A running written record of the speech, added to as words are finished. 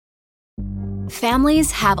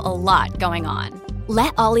Families have a lot going on.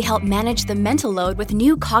 Let Ollie help manage the mental load with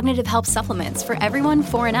new cognitive help supplements for everyone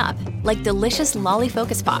 4 and up, like delicious Lolly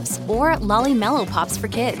Focus Pops or Lolly Mellow Pops for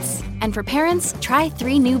kids. And for parents, try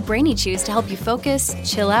 3 new Brainy Chews to help you focus,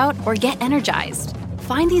 chill out, or get energized.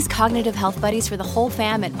 Find these cognitive health buddies for the whole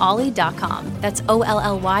fam at ollie.com. That's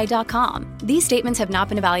OLLY.com. These statements have not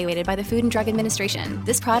been evaluated by the Food and Drug Administration.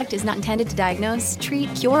 This product is not intended to diagnose,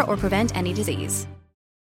 treat, cure, or prevent any disease.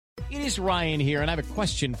 It is Ryan here, and I have a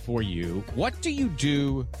question for you. What do you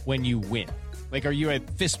do when you win? Like, are you a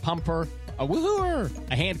fist pumper, a woohooer,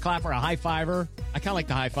 a hand clapper, a high fiver? I kind of like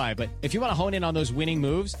the high five, but if you want to hone in on those winning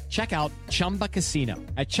moves, check out Chumba Casino.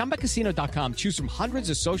 At ChumbaCasino.com, choose from hundreds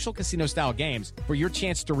of social casino-style games for your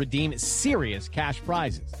chance to redeem serious cash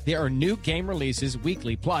prizes. There are new game releases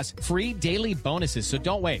weekly, plus free daily bonuses, so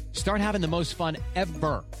don't wait. Start having the most fun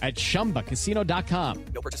ever at ChumbaCasino.com.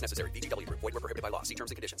 No purchase necessary. VGW Group. Void where prohibited by law. See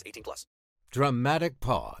terms and conditions. 18 plus. Dramatic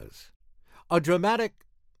pause. A dramatic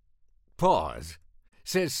pause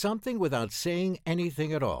says something without saying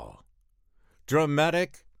anything at all.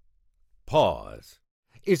 Dramatic pause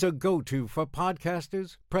is a go-to for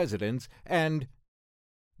podcasters, presidents, and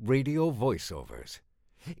radio voiceovers.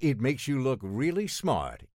 It makes you look really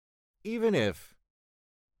smart, even if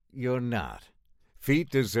you're not.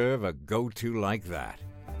 Feet deserve a go-to like that.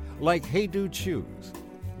 Like Hey Dude shoes.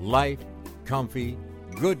 Light, comfy,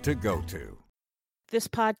 good to go to. This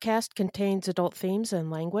podcast contains adult themes and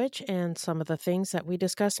language, and some of the things that we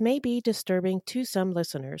discuss may be disturbing to some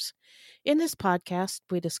listeners. In this podcast,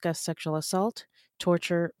 we discuss sexual assault,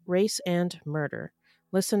 torture, race, and murder.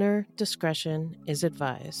 Listener discretion is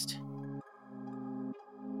advised.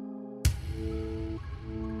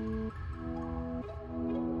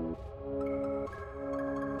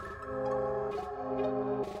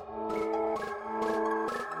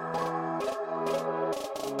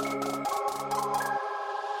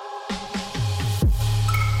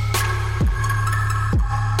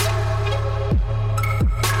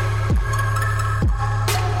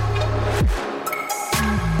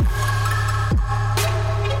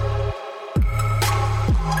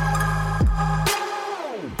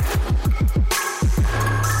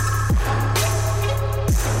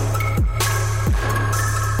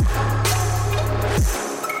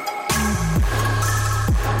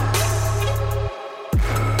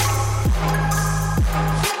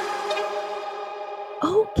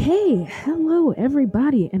 Hello,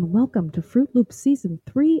 everybody, and welcome to Fruit Loops Season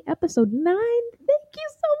 3, Episode 9. Thank you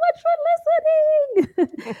so much for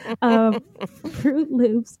listening! Fruit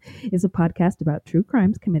Loops is a podcast about true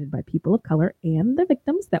crimes committed by people of color and their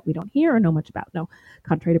victims that we don't hear or know much about. No,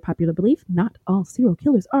 contrary to popular belief, not all serial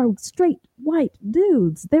killers are straight, white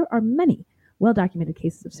dudes. There are many well-documented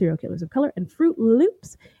cases of serial killers of color, and Fruit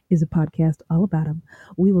Loops is a podcast all about them.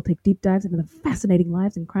 We will take deep dives into the fascinating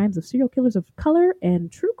lives and crimes of serial killers of color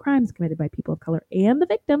and true crimes committed by people of color and the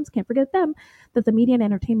victims, can't forget them, that the media and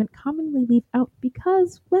entertainment commonly leave out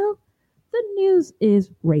because, well, the news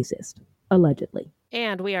is racist, allegedly.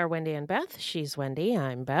 And we are Wendy and Beth. She's Wendy.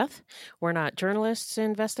 I'm Beth. We're not journalists,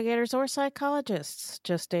 investigators, or psychologists.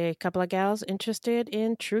 Just a couple of gals interested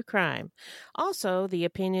in true crime. Also, the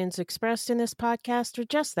opinions expressed in this podcast are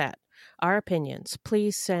just that, our opinions.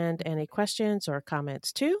 Please send any questions or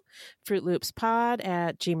comments to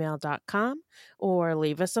fruitloopspod@gmail.com or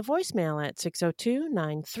leave us a voicemail at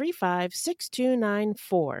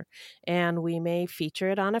 602-935-6294, and we may feature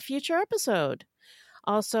it on a future episode.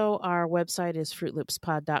 Also, our website is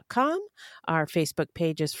fruitloopspod.com. Our Facebook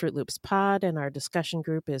page is Fruit Loops Pod, and our discussion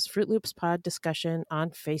group is Fruit Loops Pod Discussion on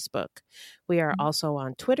Facebook. We are also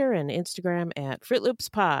on Twitter and Instagram at Fruit Loops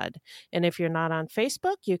Pod. And if you're not on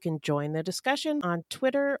Facebook, you can join the discussion on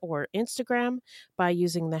Twitter or Instagram by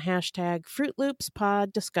using the hashtag Fruit Loops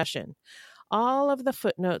Pod Discussion. All of the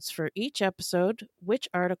footnotes for each episode, which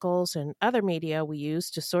articles and other media we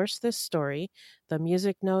use to source this story, the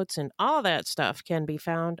music notes, and all that stuff can be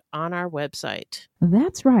found on our website.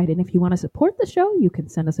 That's right. And if you want to support the show, you can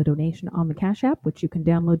send us a donation on the Cash App, which you can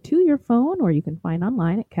download to your phone, or you can find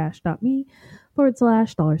online at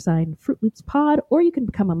cash.me/$Fruit Loops Pod, or you can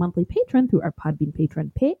become a monthly patron through our Podbean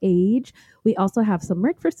patron page. We also have some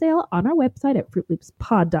merch for sale on our website at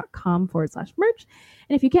fruitloopspod.com/merch.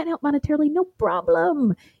 And if you can't help monetarily, no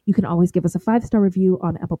problem. You can always give us a 5-star review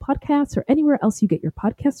on Apple Podcasts or anywhere else you get your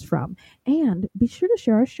podcasts from. And be sure to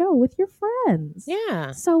share our show with your friends.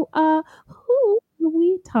 Yeah. So, who are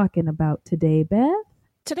we talking about today, Beth?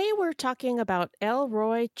 Today we're talking about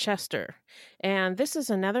Elroy Chester. And this is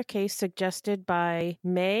another case suggested by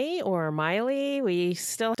May or Miley. We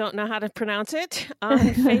still don't know how to pronounce it on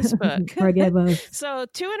Facebook. Forgive us. So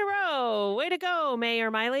 2 in a row. Way to go, May or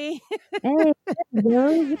Miley. Hey,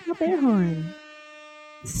 yo, get my bear horn.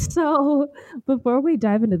 So before we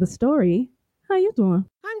dive into the story, how you doing?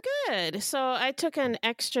 I'm good. So I took an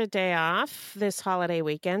extra day off this holiday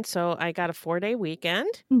weekend. So I got a 4-day weekend.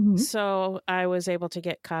 Mhm. So I was able to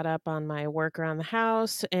get caught up on my work around the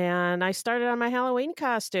house, and I started on my Halloween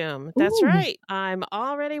costume. That's Ooh. right. I'm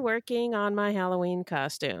already working on my Halloween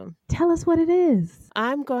costume. Tell us what it is.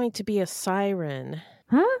 I'm going to be a siren,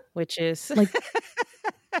 Huh? which is Like,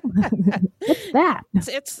 what's that?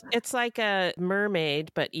 it's like a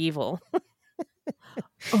mermaid but evil.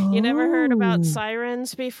 You never heard about Oh.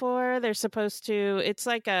 sirens before? They're supposed to, it's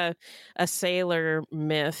like a sailor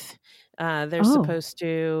myth. They're Oh. supposed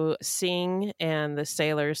to sing and the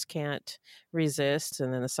sailors can't resist,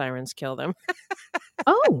 and then the sirens kill them.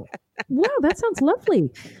 Oh, wow, that sounds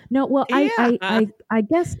lovely. No, well, I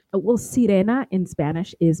guess, well, sirena in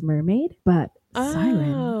Spanish is mermaid, but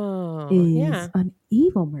siren Oh, is yeah. an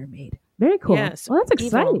evil mermaid. Very cool. Yes, Well, that's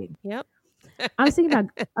evil. exciting. Yep. I was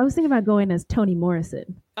thinking about going as Toni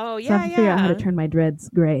Morrison. Oh, So I have yeah, to figure out how to yeah. turn my dreads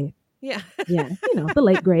gray. Yeah. Yeah, the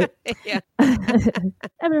late great. Yeah.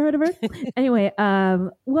 Ever heard of her? Anyway,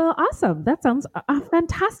 well, awesome. That sounds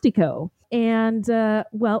fantastico. And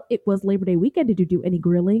well, it was Labor Day weekend. Did you do any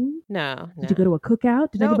grilling? No. Did you go to a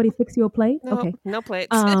cookout? Did Nope. anybody fix you a plate? No, Okay. no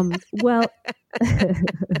plates. Well,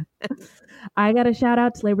 I got a shout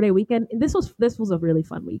out to Labor Day weekend. This was a really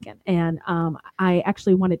fun weekend, and I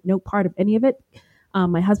actually wanted no part of any of it.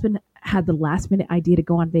 My husband had the last minute idea to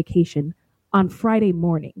go on vacation on Friday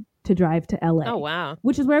morning to drive to LA. Oh, wow.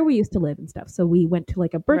 Which is where we used to live and stuff. So we went to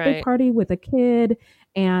like a birthday Right. party with a kid,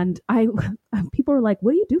 and people were like,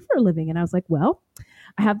 "What do you do for a living?" And I was like, "Well,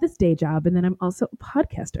 I have this day job, and then I'm also a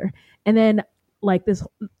podcaster." And then like this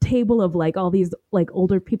table of like all these like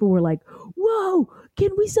older people were like, "Whoa,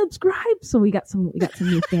 can we subscribe?" So we got some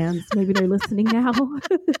new fans. Maybe they're listening now.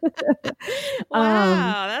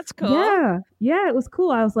 Wow, that's cool. Yeah, it was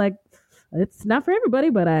cool. I was like, it's not for everybody,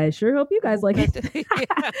 but I sure hope you guys like it.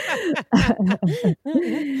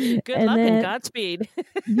 Good And luck then- and Godspeed.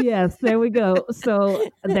 Yes, there we go. So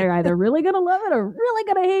they're either really gonna love it or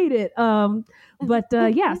really gonna hate it. But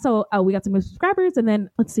yeah, so we got some new subscribers, and then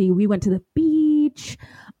let's see, we went to the beach,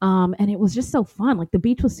 and it was just so fun. Like the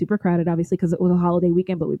beach was super crowded, obviously, because it was a holiday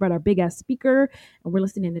weekend. But we brought our big ass speaker, and we're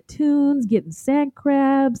listening to tunes, getting sand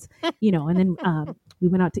crabs, and then we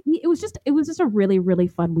went out to eat. It was just a really, really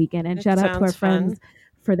fun weekend. And It shout out to our sounds fun. friends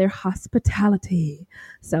for their hospitality.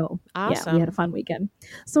 So yeah, Awesome. we had a fun weekend.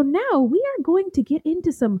 So now we are going to get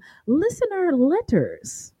into some listener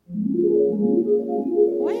letters.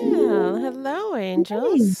 Well, hello,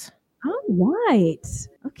 angels. All right.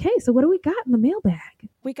 Okay, so what do we got in the mailbag?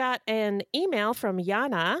 We got an email from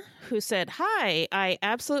Yana who said, "Hi, I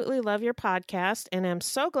absolutely love your podcast and am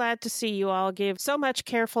so glad to see you all give so much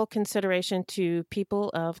careful consideration to people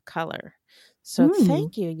of color." So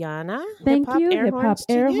thank you, Yana. Thank Hip-hop you. air Hip-hop horns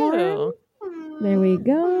to air you. horn. There we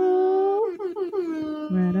go.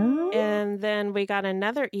 Right on. And then we got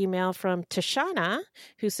another email from Tashana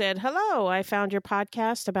who said, "Hello, I found your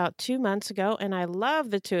podcast about 2 months ago and I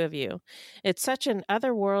love the two of you. It's such an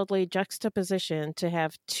otherworldly juxtaposition to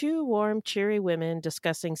have two warm, cheery women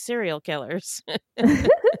discussing serial killers.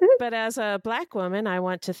 But as a Black woman, I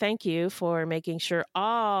want to thank you for making sure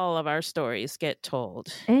all of our stories get told."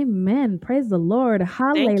 Amen. Praise the Lord.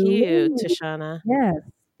 Hallelujah. Thank you, Tashana. Yes.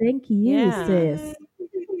 Thank you, Yeah. sis.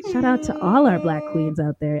 Shout out to all our Black queens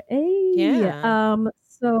out there. Hey. Yeah.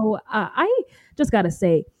 So I just gotta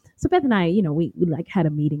say, so Beth and I, we like had a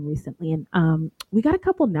meeting recently, and we got a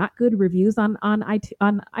couple not good reviews on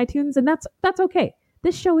iTunes, and that's okay.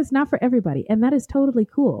 This show is not for everybody, and that is totally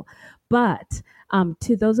cool. But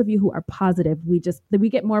to those of you who are positive, we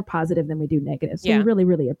get more positive than we do negative. So Yeah. we really,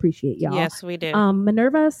 really appreciate y'all. Yes, we do.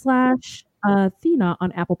 Minerva / Thena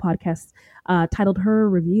on Apple Podcasts titled her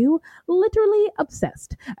review, "Literally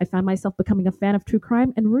Obsessed. I found myself becoming a fan of true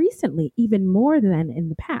crime, and recently, even more than in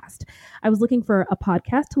the past. I was looking for a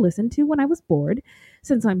podcast to listen to when I was bored.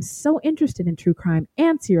 Since I'm so interested in true crime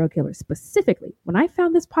and serial killers specifically, when I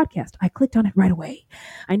found this podcast, I clicked on it right away.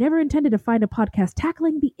 I never intended to find a podcast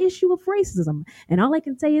tackling the issue of racism, and all I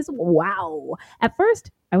can say is, wow. At first,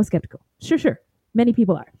 I was skeptical. Sure. Many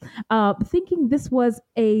people are thinking this was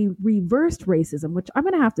a reversed racism, which I'm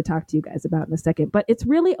going to have to talk to you guys about in a second. But it's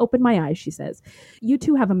really opened my eyes, she says. You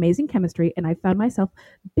two have amazing chemistry, and I found myself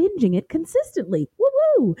binging it consistently. Woo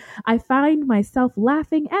woo! I find myself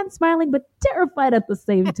laughing and smiling, but terrified at the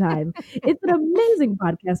same time. It's an amazing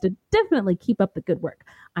podcast, and definitely keep up the good work.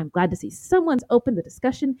 I'm glad to see someone's opened the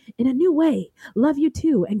discussion in a new way. Love you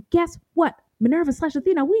too. And guess what?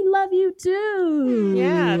 Minerva/Athena, we love you too.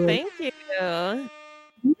 Yeah, thank you.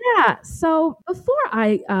 Yeah. So before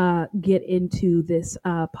I get into this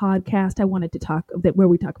podcast, I wanted to talk where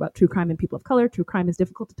we talk about true crime and people of color. True crime is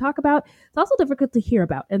difficult to talk about. It's also difficult to hear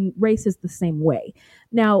about, and race is the same way.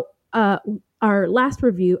 Now, our last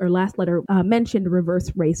review or last letter mentioned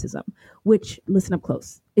reverse racism, which, listen up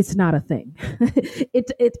close, it's not a thing.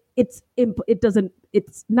 It's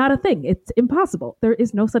not a thing. It's impossible. There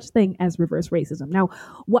is no such thing as reverse racism. Now,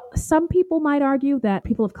 what some people might argue that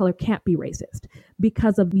people of color can't be racist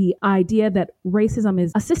because of the idea that racism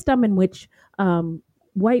is a system in which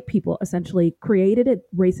white people essentially created it.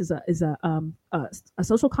 Race is a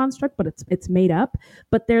social construct, but it's made up.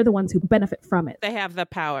 But they're the ones who benefit from it. They have the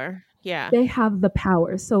power. Yeah. They have the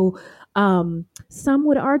power. So some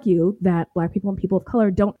would argue that Black people and people of color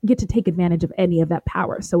don't get to take advantage of any of that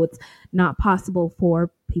power. So it's not possible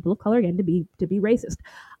for people of color, again, to be racist.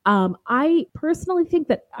 I personally think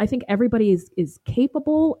everybody is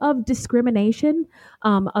capable of discrimination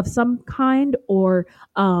of some kind, or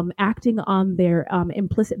acting on their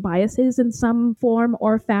implicit biases in some form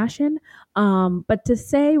or fashion. But to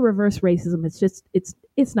say reverse racism,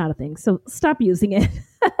 it's not a thing. So stop using it.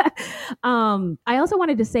 I also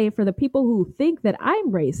wanted to say, for the people who think that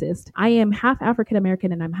I'm racist, I am half African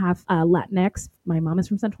American and I'm half Latinx. My mom is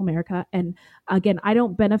from Central America. And again, I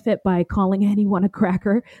don't benefit by calling anyone a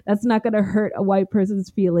cracker. That's not going to hurt a white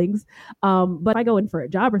person's feelings. But if I go in for a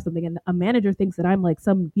job or something and a manager thinks that I'm like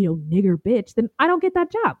some, nigger bitch, then I don't get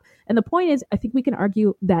that job. And the point is, I think we can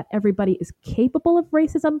argue that everybody is capable of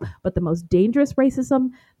racism, but the most dangerous racism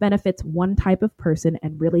benefits one type of person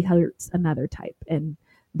and really hurts another type. And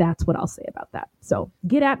that's what I'll say about that. So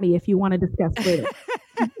get at me if you want to discuss further.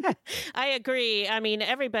 I agree. I mean,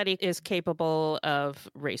 everybody is capable of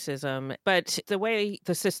racism, but the way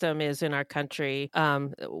the system is in our country,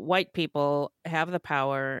 white people have the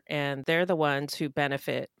power and they're the ones who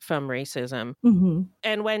benefit from racism. Mm-hmm.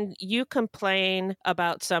 And when you complain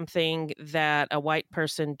about something that a white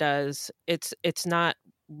person does, it's not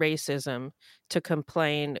racism to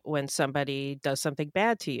complain when somebody does something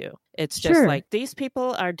bad to you. It's just Sure. like, these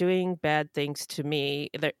people are doing bad things to me.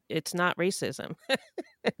 It's not racism.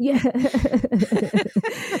 Yeah.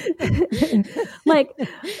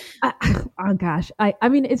 Oh gosh. I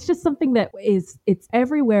mean, it's just something that it's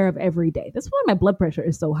everywhere of every day. That's why my blood pressure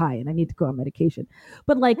is so high and I need to go on medication.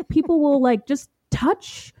 But like, people will like just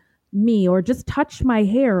touch me or just touch my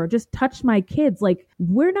hair or just touch my kids. Like,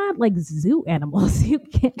 we're not like zoo animals. You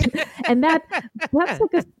can't. And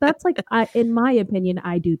that's like in my opinion,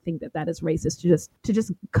 I do think that is racist to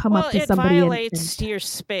just come up to somebody. It violates your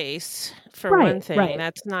space for one thing. Right.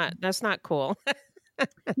 That's not cool.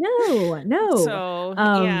 No. So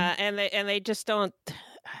yeah, and they just don't.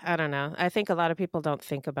 I don't know. I think a lot of people don't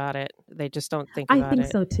think about it. They just don't think about it. I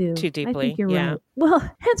think so too. Too deeply. I think you're right. Well,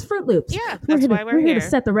 hence Fruit Loops. Yeah, that's why we're here to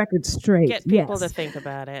set the record straight. Get people to think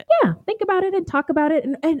about it. Yeah, think about it and talk about it.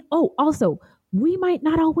 And also, we might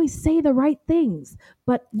not always say the right things,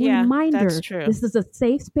 but reminder, that's true. This is a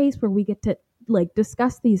safe space where we get to like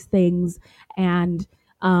discuss these things and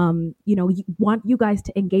want you guys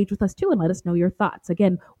to engage with us too and let us know your thoughts.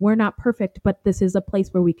 Again, we're not perfect, but this is a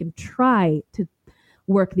place where we can try to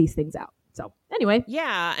work these things out. So anyway.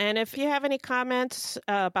 Yeah. And if you have any comments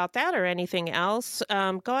about that or anything else,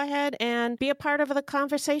 go ahead and be a part of the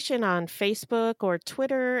conversation on Facebook or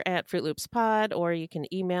Twitter at Fruit Loops Pod, or you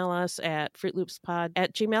can email us at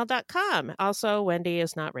fruitloopspod@gmail.com. Also, Wendy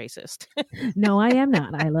is not racist. No, I am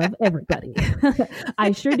not. I love everybody.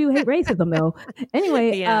 I sure do hate racism though.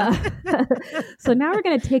 Anyway, so now we're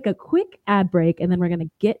going to take a quick ad break and then we're going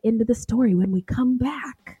to get into the story when we come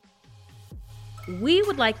back. We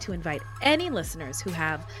would like to invite any listeners who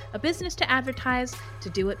have a business to advertise to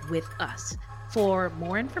do it with us. For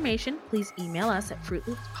more information, please email us at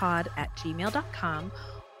fruitloopspod@gmail.com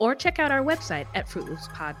or check out our website at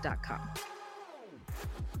fruitloopspod.com.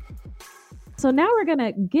 So now we're going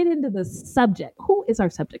to get into the subject. Who is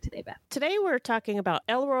our subject today, Beth? Today we're talking about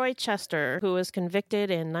Elroy Chester, who was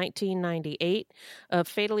convicted in 1998 of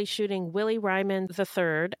fatally shooting Willie Ryman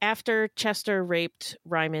III after Chester raped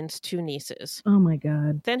Ryman's two nieces. Oh my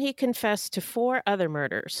God. Then he confessed to 4 other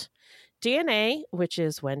murders. DNA, which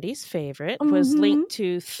is Wendy's favorite, was linked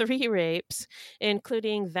to 3 rapes,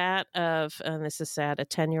 including that of, and this is sad, a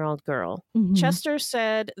 10-year-old girl. Chester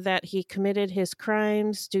said that he committed his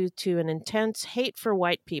crimes due to an intense hate for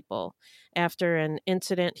white people after an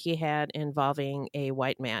incident he had involving a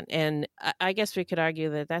white man. And I guess we could argue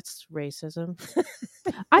that that's racism.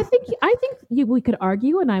 I think we could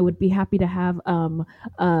argue, and I would be happy to have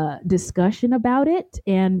a discussion about it.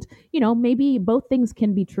 And maybe both things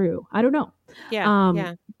can be true. I don't know.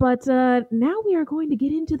 Yeah. But now we are going to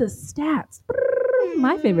get into the stats.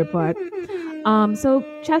 My favorite part. So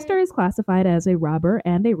Chester is classified as a robber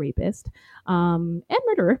and a rapist, and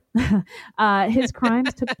murderer. His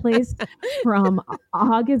crimes took place from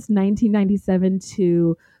August 1997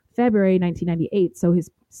 to February 1998. So his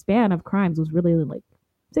span of crimes was really like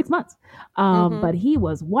 6 months. But he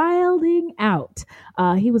was wilding out.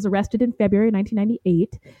 He was arrested in February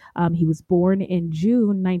 1998. He was born in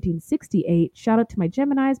June 1968. Shout out to my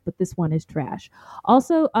Geminis, but this one is trash.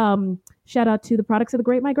 Also, shout out to the products of the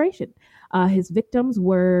Great Migration. His victims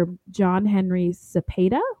were John Henry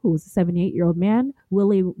Cepeda, who was a 78-year-old man,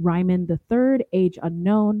 Willie Ryman III, age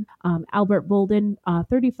unknown, Albert Bolden,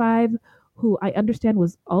 35, who I understand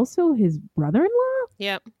was also his brother-in-law.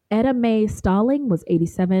 Yep. Etta Mae Stalling was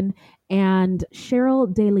 87, and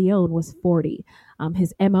Cheryl De Leon was 40.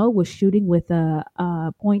 His MO was shooting with a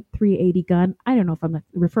 .380 gun. I don't know if I'm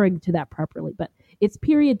referring to that properly, but it's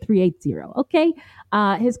 .380. Okay.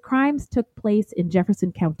 His crimes took place in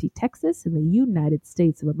Jefferson County, Texas, in the United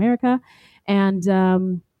States of America, and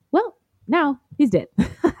well, now he's dead.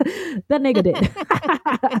 That nigga did.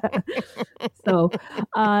 So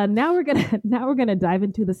now we're gonna dive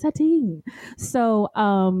into the setting. So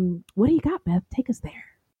what do you got, Beth? Take us there.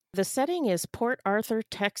 The setting is Port Arthur,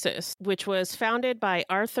 Texas, which was founded by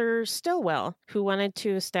Arthur Stilwell, who wanted to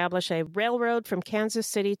establish a railroad from Kansas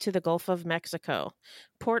City to the Gulf of Mexico.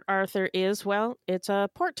 Port Arthur is, well, it's a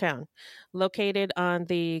port town located on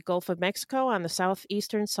the Gulf of Mexico on the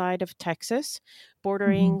southeastern side of Texas,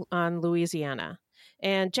 bordering on Louisiana.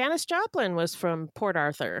 And Janis Joplin was from Port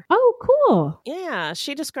Arthur. Oh, cool. Yeah,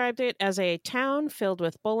 she described it as a town filled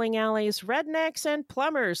with bowling alleys, rednecks, and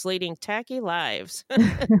plumbers leading tacky lives.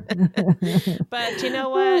 But you know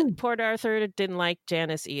what? Port Arthur didn't like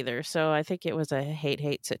Janis either, so I think it was a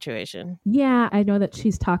hate-hate situation. Yeah, I know that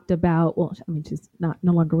she's talked about, well, I mean, she's no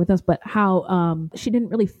longer with us, but how she didn't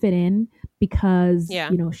really fit in because,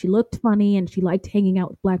 she looked funny and she liked hanging out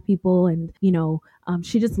with Black people and,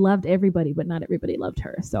 she just loved everybody, but not everybody loved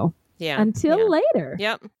her. So until later.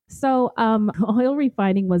 Yep. So oil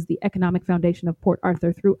refining was the economic foundation of Port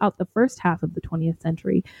Arthur throughout the first half of the 20th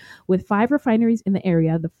century, with 5 refineries in the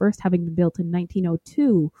area, the first having been built in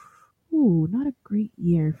 1902. Ooh, not a great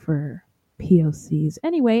year for POCs.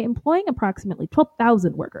 Anyway, employing approximately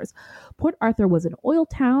 12,000 workers. Port Arthur was an oil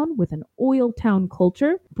town with an oil town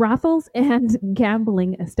culture. Brothels and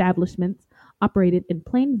gambling establishments operated in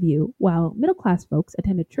plain view, while middle-class folks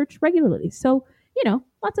attended church regularly. So,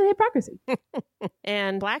 lots of hypocrisy.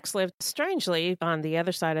 And Blacks lived strangely on the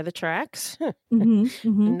other side of the tracks.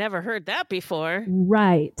 Never heard that before.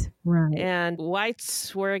 Right. And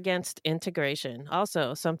whites were against integration.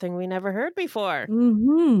 Also, something we never heard before.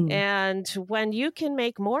 And when you can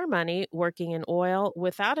make more money working in oil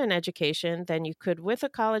without an education than you could with a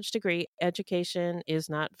college degree, education is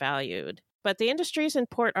not valued. But the industries in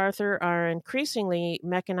Port Arthur are increasingly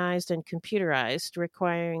mechanized and computerized,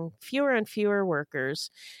 requiring fewer and fewer workers.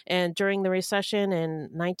 And during the recession in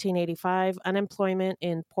 1985, unemployment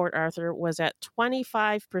in Port Arthur was at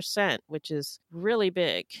 25%, which is really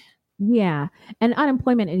big. Yeah. And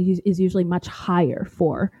unemployment is usually much higher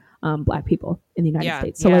for Black people in the United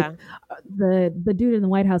States. So like the dude in the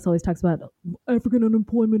White House always talks about African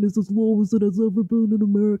unemployment is as low as it has ever been in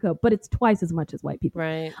America, but it's twice as much as white people.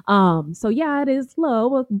 Right. So yeah, it is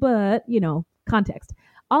low, but context.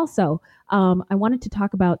 Also, I wanted to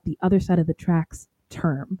talk about the other side of the tracks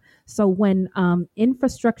term. So when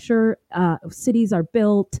infrastructure, cities are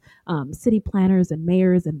built, city planners and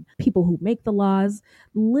mayors and people who make the laws,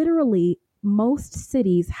 literally most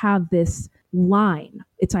cities have this line.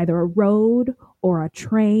 It's either a road or a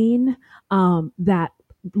train that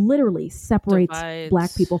literally separates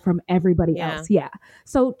Black people from everybody else. Yeah.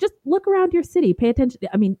 So just look around your city. Pay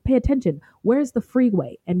attention. Where's the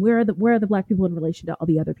freeway? And where are the Black people in relation to all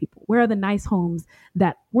the other people? Where are the nice homes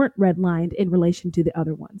that weren't redlined in relation to the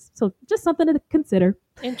other ones? So just something to consider.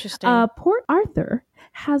 Interesting. Port Arthur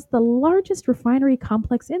has the largest refinery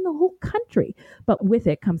complex in the whole country, but with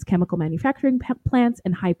it comes chemical manufacturing plants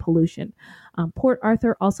and high pollution. Port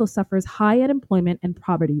Arthur also suffers high unemployment and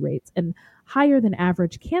poverty rates, and higher than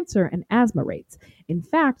average cancer and asthma rates. In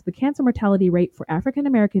fact, the cancer mortality rate for African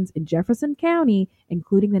Americans in Jefferson County,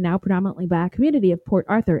 including the now predominantly Black community of Port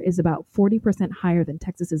Arthur, is about 40% higher than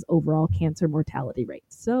Texas's overall cancer mortality rate.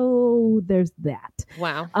 So there's that.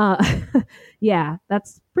 Wow. Yeah,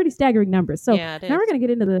 that's pretty staggering numbers. So Yeah, it now we're is. going to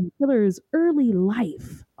get into the killer's early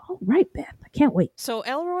life. All right, Ben, I can't wait. So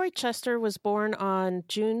Elroy Chester was born on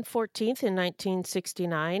June 14th in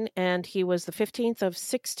 1969, and he was the 15th of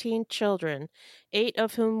 16 children, 8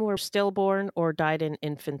 of whom were stillborn or died in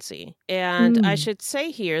infancy. And I should say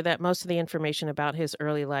here that most of the information about his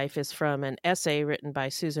early life is from an essay written by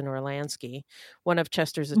Susan Orlansky, one of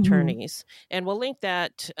Chester's attorneys. And we'll link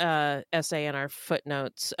that essay in our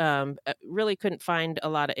footnotes. Really couldn't find a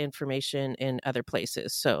lot of information in other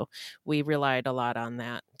places, so we relied a lot on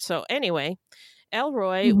that. So anyway,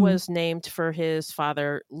 Elroy was named for his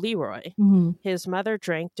father, Leroy. His mother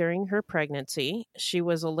drank during her pregnancy. She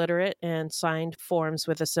was illiterate and signed forms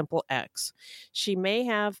with a simple X. She may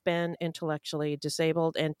have been intellectually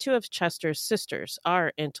disabled, and 2 of Chester's sisters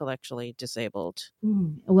are intellectually disabled.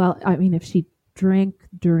 Well, I mean, if she drank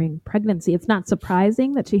during pregnancy, it's not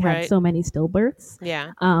surprising that she had Right. so many stillbirths.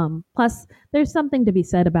 Yeah. Plus, there's something to be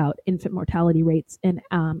said about infant mortality rates in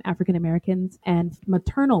African Americans and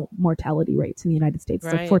maternal mortality rates in the United States.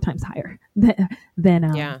 It's like Right. 4 times higher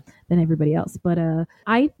than everybody else. But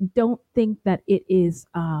I don't think that it is.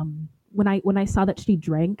 When I saw that she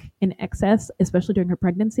drank in excess, especially during her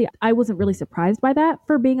pregnancy, I wasn't really surprised by that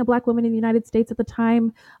for being a Black woman in the United States at the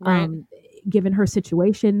time. Right. Given her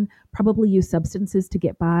situation, probably used substances to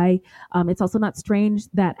get by. It's also not strange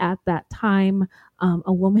that at that time,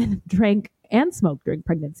 a woman drank and smoked during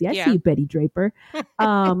pregnancy. I see you, Betty Draper.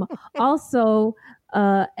 Also,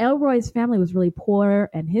 Elroy's family was really poor,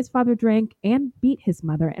 and his father drank and beat his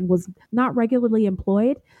mother and was not regularly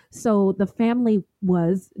employed. So the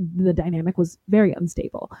dynamic was very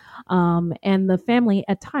unstable. And the family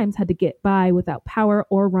at times had to get by without power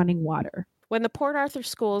or running water. When the Port Arthur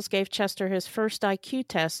schools gave Chester his first IQ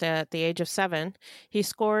test at the age of 7, he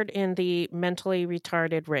scored in the mentally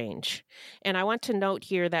retarded range. And I want to note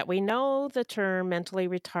here that we know the term mentally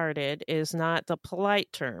retarded is not the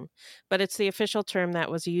polite term, but it's the official term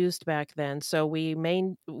that was used back then. So we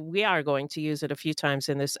are going to use it a few times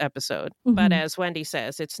in this episode. But as Wendy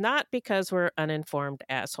says, it's not because we're uninformed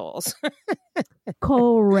assholes.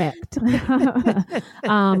 Correct.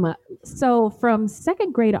 So from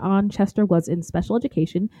second grade on, Chester was in special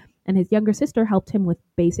education, and his younger sister helped him with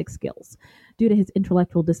basic skills. Due to his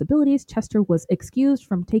intellectual disabilities, Chester was excused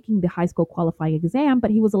from taking the high school qualifying exam, but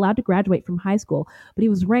he was allowed to graduate from high school. But he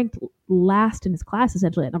was ranked last in his class,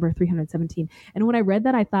 essentially, at number 317. And when I read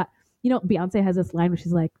that, I thought, Beyonce has this line where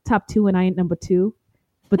she's like, top 2 and I ain't number 2.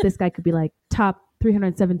 But this guy could be like, top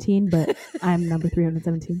 317, but I'm number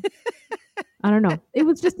 317. I don't know.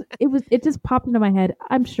 It just popped into my head.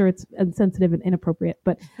 I'm sure it's insensitive and inappropriate,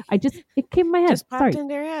 but it came in my head. Just popped in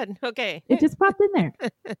their head. Okay. It just popped in there.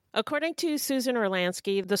 According to Susan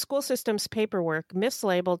Orlansky, the school system's paperwork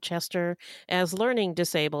mislabeled Chester as learning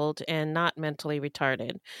disabled and not mentally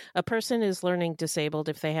retarded. A person is learning disabled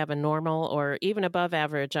if they have a normal or even above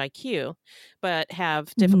average IQ, but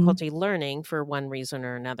have difficulty learning for one reason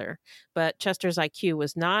or another. But Chester's IQ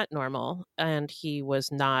was not normal, and he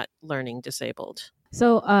was not learning disabled.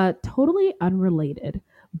 So totally unrelated,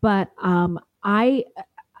 but I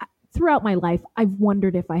throughout my life, I've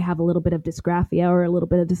wondered if I have a little bit of dysgraphia or a little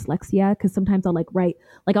bit of dyslexia, because sometimes I'll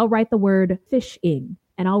I'll write the word fishing,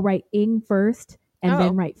 and I'll write ing first and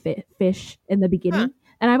then write fish in the beginning.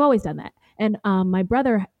 And I've always done that. And my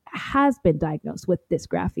brother has been diagnosed with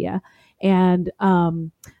dysgraphia. And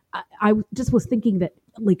I just was thinking that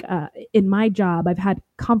in my job, I've had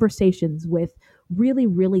conversations with really,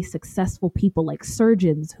 really successful people like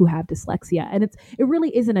surgeons who have dyslexia. And it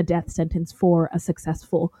really isn't a death sentence for a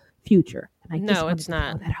successful future. And I it's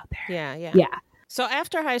not. Throw that out there. Yeah. So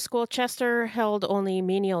after high school, Chester held only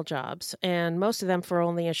menial jobs, and most of them for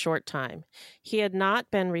only a short time. He had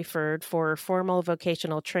not been referred for formal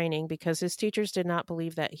vocational training because his teachers did not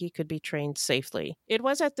believe that he could be trained safely. It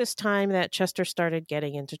was at this time that Chester started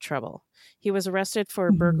getting into trouble. He was arrested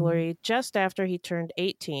for burglary just after he turned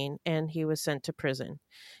 18, and he was sent to prison.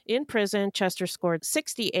 In prison, Chester scored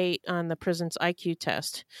 68 on the prison's IQ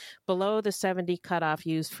test, below the 70 cutoff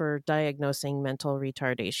used for diagnosing mental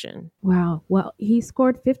retardation. Wow. Well, he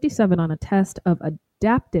scored 57 on a test of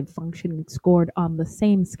adaptive functioning scored on the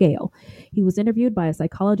same scale. He was interviewed by a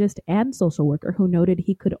psychologist and social worker who noted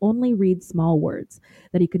he could only read small words,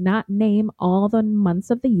 that he could not name all the months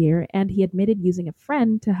of the year, and he admitted using a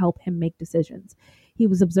friend to help him make decisions. He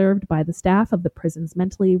was observed by the staff of the prison's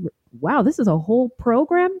wow, this is a whole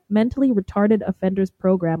program, Mentally Retarded Offenders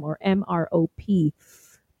Program, or MROP.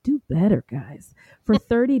 Do better, guys, for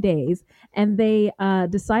 30 days. And they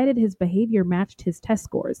decided his behavior matched his test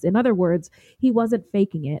scores. In other words, he wasn't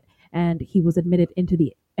faking it, and he was admitted into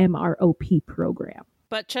the MROP program.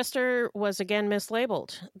 But Chester was again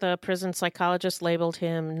mislabeled. The prison psychologist labeled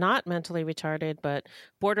him not mentally retarded, but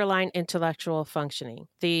borderline intellectual functioning,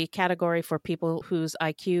 the category for people whose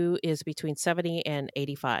IQ is between 70 and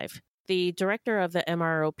 85. The director of the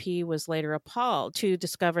MROP was later appalled to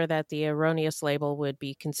discover that the erroneous label would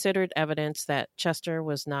be considered evidence that Chester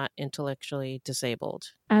was not intellectually disabled.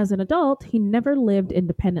 As an adult, he never lived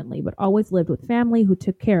independently, but always lived with family who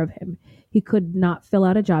took care of him. He could not fill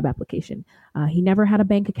out a job application. He never had a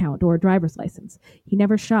bank account or a driver's license. He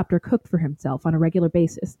never shopped or cooked for himself on a regular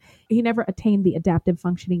basis. He never attained the adaptive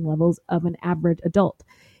functioning levels of an average adult.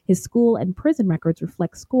 His school and prison records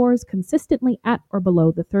reflect scores consistently at or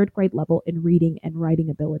below the third grade level in reading and writing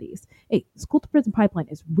abilities. Hey, school to prison pipeline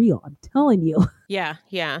is real, I'm telling you. Yeah.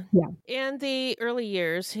 Yeah. In the early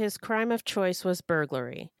years, his crime of choice was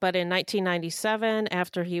burglary. But in 1997,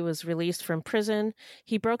 after he was released from prison,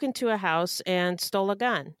 he broke into a house and stole a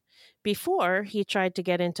gun. Before, he tried to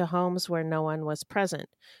get into homes where no one was present.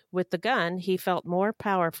 With the gun, he felt more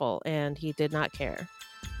powerful, and he did not care.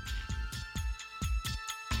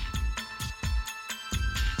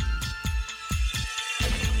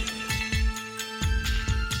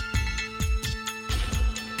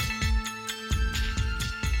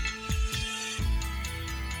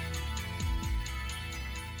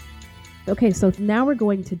 Okay, so now we're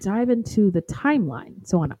going to dive into the timeline.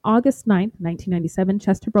 So on August 9th, 1997,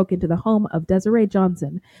 Chester broke into the home of Desiree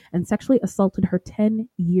Johnson and sexually assaulted her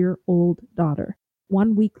 10-year-old daughter.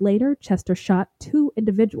 1 week later, Chester shot 2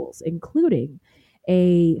 individuals, including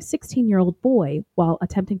a 16-year-old boy, while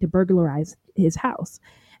attempting to burglarize his house.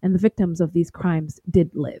 And the victims of these crimes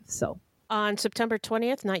did live, so... On September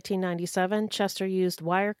 20th, 1997, Chester used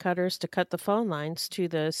wire cutters to cut the phone lines to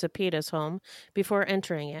the Cepeda's home before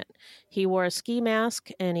entering it. He wore a ski mask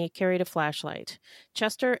and he carried a flashlight.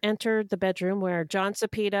 Chester entered the bedroom where John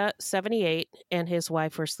Cepeda, 78, and his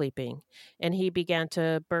wife were sleeping, and he began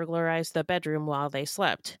to burglarize the bedroom while they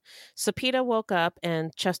slept. Cepeda woke up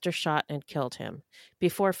and Chester shot and killed him.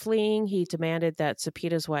 Before fleeing, he demanded that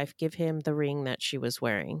Cepeda's wife give him the ring that she was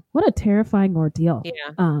wearing. What a terrifying ordeal.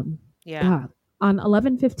 Yeah. Yeah. On November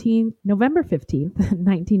 15th,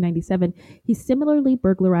 1997, he similarly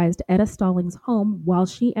burglarized Etta Stallings' home while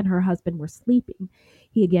she and her husband were sleeping.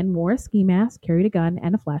 He again wore a ski mask, carried a gun,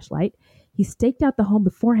 and a flashlight. He staked out the home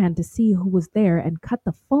beforehand to see who was there and cut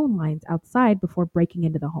the phone lines outside before breaking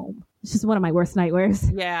into the home. It's just one of my worst nightmares.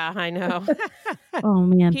 Yeah, I know. Oh,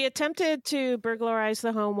 man. He attempted to burglarize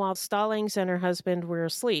the home while Stallings and her husband were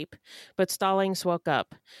asleep, but Stallings woke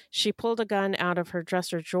up. She pulled a gun out of her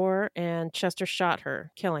dresser drawer and Chester shot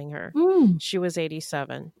her, killing her. She was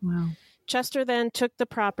 87. Wow. Chester then took the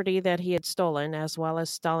property that he had stolen, as well as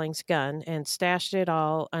Stallings' gun, and stashed it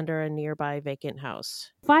all under a nearby vacant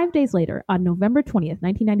house. 5 days later, on November 20th,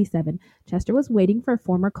 1997, Chester was waiting for a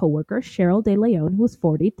former coworker, Cheryl De Leon, who was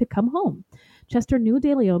 40, to come home. Chester knew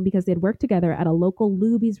De Leon because they had worked together at a local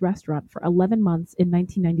Luby's restaurant for 11 months in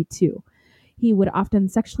 1992. He would often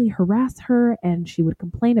sexually harass her, and she would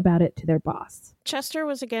complain about it to their boss. Chester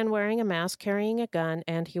was again wearing a mask, carrying a gun,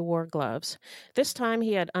 and he wore gloves. This time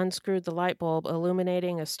he had unscrewed the light bulb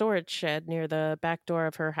illuminating a storage shed near the back door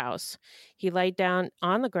of her house. He laid down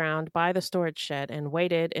on the ground by the storage shed and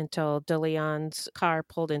waited until De Leon's car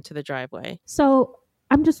pulled into the driveway. So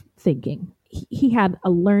I'm just thinking, he had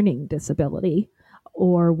a learning disability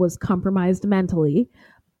or was compromised mentally.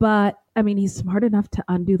 But, I mean, he's smart enough to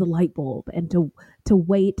undo the light bulb and to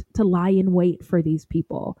lie in wait for these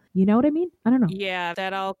people. You know what I mean? I don't know. Yeah,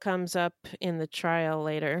 that all comes up in the trial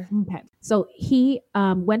later. Okay. So he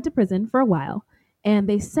went to prison for a while, and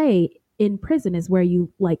they say in prison is where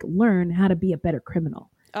you, learn how to be a better criminal.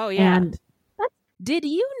 Oh, yeah. And did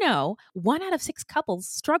you know 1 out of 6 couples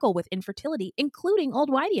struggle with infertility, including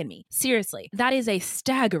old Whitey and me? Seriously, that is a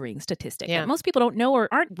staggering statistic that most people don't know or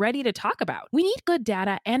aren't ready to talk about. We need good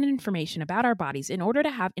data and information about our bodies in order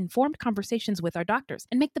to have informed conversations with our doctors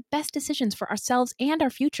and make the best decisions for ourselves and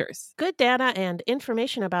our futures. Good data and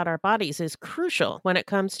information about our bodies is crucial when it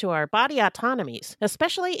comes to our body autonomies,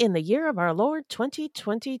 especially in the year of our Lord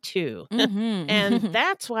 2022. And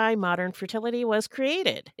that's why modern fertility was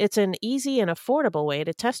created. It's an easy and affordable affordable way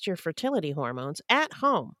to test your fertility hormones at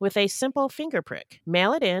home with a simple finger prick.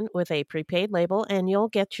 Mail it in with a prepaid label and you'll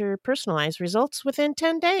get your personalized results within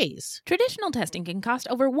 10 days. Traditional testing can cost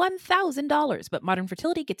over $1,000, but Modern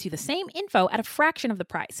Fertility gets you the same info at a fraction of the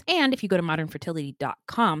price. And if you go to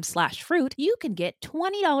modernfertility.com/fruit, you can get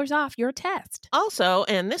 $20 off your test. Also,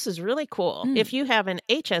 and this is really cool, if you have an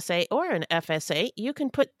HSA or an FSA, you can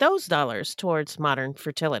put those dollars towards Modern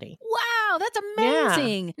Fertility. Wow, that's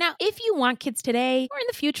amazing. Yeah. Now, if you want kids today or in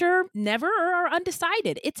the future, never or are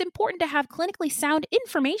undecided, it's important to have clinically sound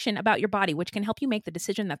information about your body, which can help you make the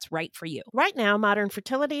decision that's right for you. Right now, Modern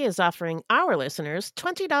Fertility is offering our listeners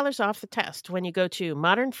 $20 off the test when you go to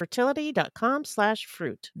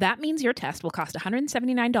modernfertility.com/fruit. That means your test will cost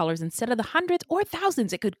 $179 instead of the hundreds or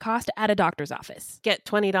thousands it could cost at a doctor's office. Get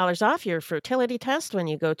 $20 off your fertility test when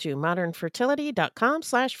you go to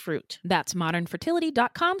modernfertility.com/fruit. That's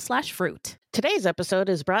modernfertility.com/fruit. Today's episode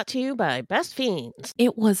is brought to you by Best Fiends.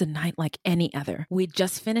 It was a night like any other. We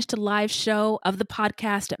just finished a live show of the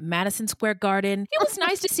podcast at Madison Square Garden. It was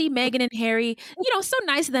nice to see Megan and Harry. So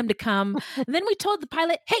nice of them to come. And then we told the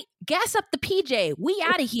pilot, hey, gas up the PJ. We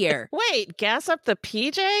out of here. Wait, gas up the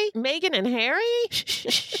PJ? Megan and Harry?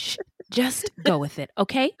 Shh. Just go with it,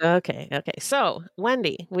 okay? Okay. So,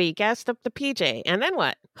 Wendy, we gassed up the PJ, and then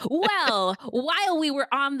what? Well, while we were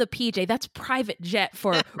on the PJ, that's private jet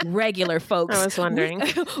for regular folks. I was wondering.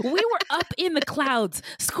 We were up in the clouds,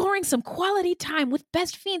 scoring some quality time with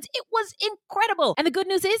Best Fiends. It was incredible. And the good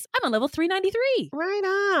news is, I'm on level 393. Right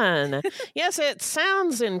on. Yes, it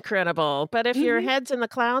sounds incredible, but if your head's in the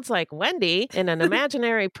clouds like Wendy in an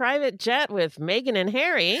imaginary private jet with Megan and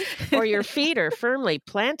Harry, or your feet are firmly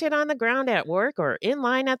planted on the ground at work or in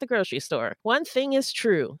line at the grocery store, one thing is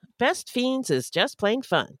true. Best Fiends is just plain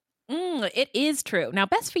fun. It is true. Now,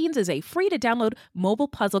 Best Fiends is a free-to-download mobile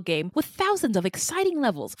puzzle game with thousands of exciting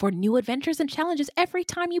levels for new adventures and challenges every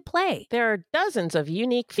time you play. There are dozens of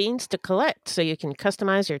unique fiends to collect, so you can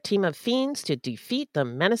customize your team of fiends to defeat the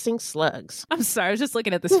menacing slugs. I'm sorry, I was just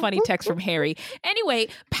looking at this funny text from Harry. Anyway,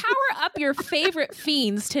 power up your favorite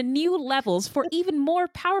fiends to new levels for even more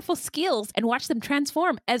powerful skills and watch them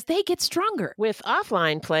transform as they get stronger. With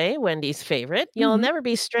offline play, Wendy's favorite, you'll never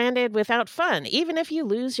be stranded without fun, even if you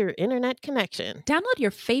lose your internet connection. Download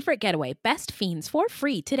your favorite getaway, Best Fiends, for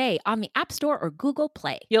free today on the App Store or Google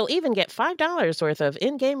Play. You'll even get $5 worth of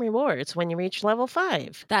in-game rewards when you reach level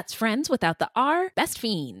 5. That's friends without the R, Best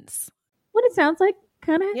Fiends. What it sounds like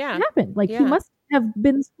kind of happened. He must have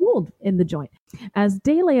been schooled in the joint. As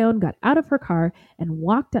De Leon got out of her car and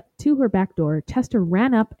walked up to her back door, Chester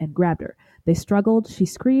ran up and grabbed her. They struggled, she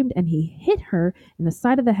screamed, and he hit her in the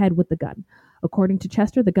side of the head with the gun. According to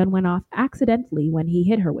Chester, the gun went off accidentally when he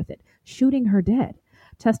hit her with it, shooting her dead.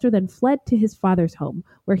 Chester then fled to his father's home,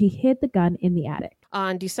 where he hid the gun in the attic.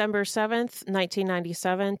 On December 7th,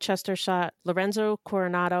 1997, Chester shot Lorenzo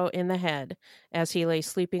Coronado in the head as he lay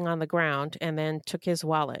sleeping on the ground and then took his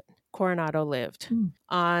wallet. Coronado lived.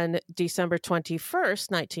 On December 21st,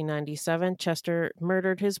 1997, Chester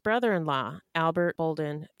murdered his brother-in-law, Albert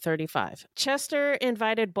Bolden, 35. Chester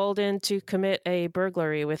invited Bolden to commit a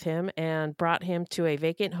burglary with him and brought him to a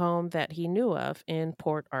vacant home that he knew of in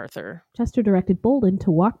Port Arthur. Chester directed Bolden to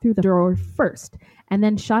walk through the door first and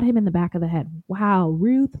then shot him in the back of the head. Wow,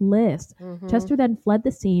 ruthless. Chester then fled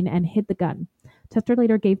the scene and hid the gun. Chester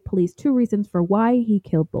later gave police 2 reasons for why he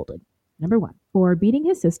killed Bolden. Number 1, for beating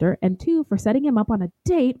his sister, and 2, for setting him up on a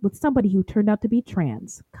date with somebody who turned out to be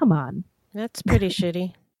trans. Come on. That's pretty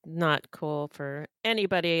shitty. Not cool for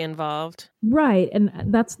anybody involved. Right, and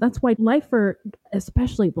that's why life for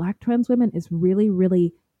especially Black trans women is really,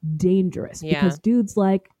 really dangerous. Because dudes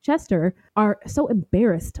like Chester are so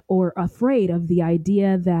embarrassed or afraid of the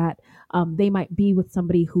idea that they might be with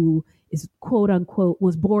somebody who is quote unquote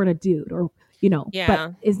was born a dude or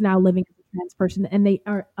but is now living as a trans person, and they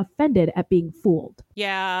are offended at being fooled.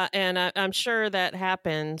 Yeah, and I'm sure that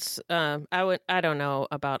happens. I don't know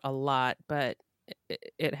about a lot, but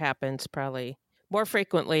it happens probably more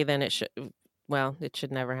frequently than it should. Well, it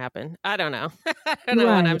should never happen. I don't know. I don't know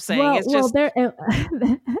what I'm saying. Well, it's just it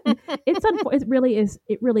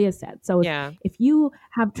really is sad. So if you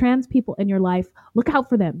have trans people in your life, look out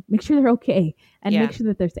for them. Make sure they're okay and make sure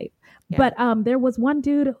that they're safe. Yeah. But there was one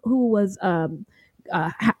dude who was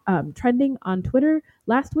trending on Twitter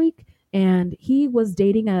last week, and he was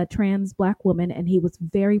dating a trans Black woman, and he was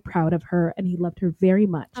very proud of her, and he loved her very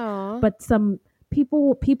much. Aww. But some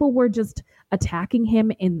people were just attacking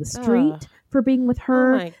him in the street for being with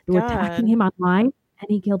her. They were attacking him online, and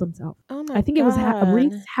he killed himself. Oh my I think it was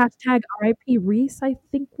Reese, hashtag RIP Reese, I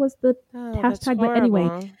think was the hashtag. But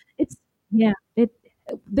anyway,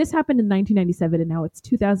 This happened in 1997 and now it's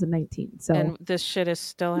 2019. So And this shit is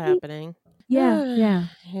still happening. Yeah.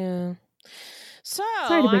 Yeah. So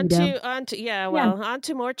Sorry to bring you down. on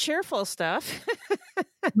to more cheerful stuff.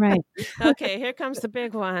 Right. Okay, here comes the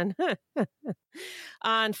big one.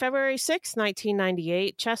 On February 6,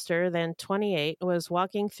 1998, Chester, then 28, was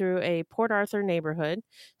walking through a Port Arthur neighborhood,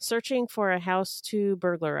 searching for a house to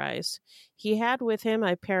burglarize. He had with him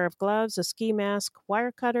a pair of gloves, a ski mask,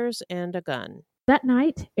 wire cutters, and a gun. That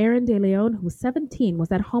night, Erin De Leon, who was 17,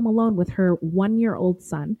 was at home alone with her 1-year-old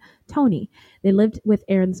son, Tony. They lived with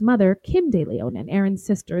Erin's mother, Kim De Leon, and Erin's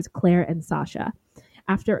sisters, Claire and Sasha.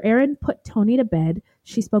 After Erin put Tony to bed,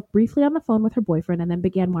 she spoke briefly on the phone with her boyfriend and then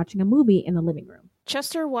began watching a movie in the living room.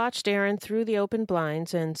 Chester watched Erin through the open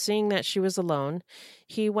blinds, and seeing that she was alone,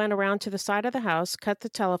 he went around to the side of the house, cut the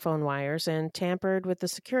telephone wires, and tampered with the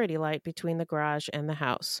security light between the garage and the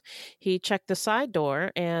house. He checked the side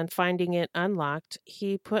door, and finding it unlocked,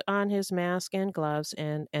 he put on his mask and gloves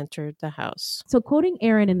and entered the house. So quoting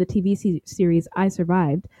Erin in the TV series I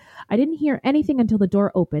Survived, I didn't hear anything until the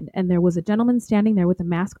door opened, and there was a gentleman standing there with a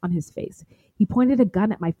mask on his face. He pointed a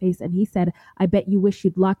gun at my face, and he said, "I bet you wish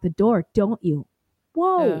you'd lock the door, don't you?"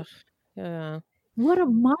 Whoa. Ugh, yeah. What a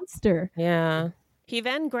monster. Yeah. He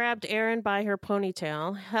then grabbed Erin by her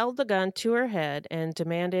ponytail, held the gun to her head, and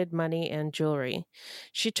demanded money and jewelry.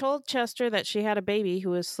 She told Chester that she had a baby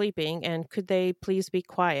who was sleeping, and could they please be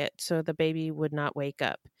quiet so the baby would not wake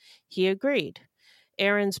up. He agreed.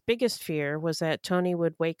 Erin's biggest fear was that Tony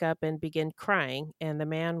would wake up and begin crying, and the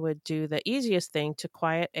man would do the easiest thing to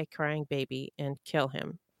quiet a crying baby and kill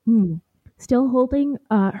him. Still holding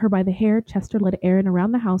her by the hair, Chester led Erin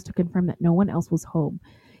around the house to confirm that no one else was home.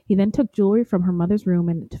 He then took jewelry from her mother's room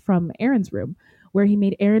and from Erin's room, where he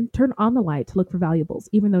made Erin turn on the light to look for valuables,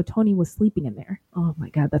 even though Tony was sleeping in there. Oh my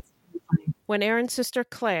God, that's funny. When Erin's sister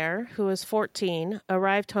Claire, who was 14,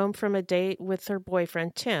 arrived home from a date with her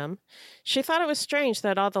boyfriend Tim, she thought it was strange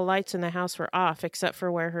that all the lights in the house were off except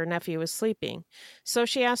for where her nephew was sleeping. So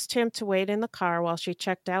she asked Tim to wait in the car while she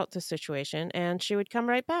checked out the situation, and she would come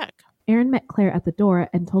right back. Erin met Claire at the door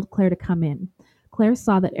and told Claire to come in. Claire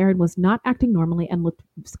saw that Erin was not acting normally and looked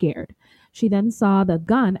scared. She then saw the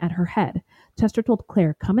gun at her head. Chester told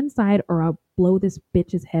Claire, "Come inside or I'll blow this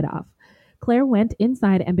bitch's head off." Claire went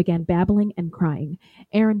inside and began babbling and crying.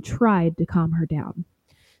 Erin tried to calm her down.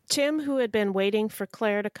 Tim, who had been waiting for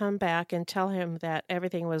Claire to come back and tell him that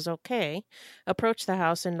everything was okay, approached the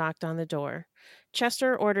house and knocked on the door.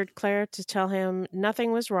 Chester ordered Claire to tell him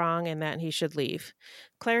nothing was wrong and that he should leave.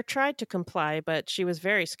 Claire tried to comply, but she was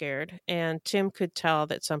very scared, and Tim could tell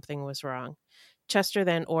that something was wrong. Chester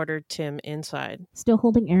then ordered Tim inside. Still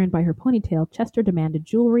holding Erin by her ponytail, Chester demanded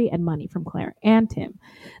jewelry and money from Claire and Tim.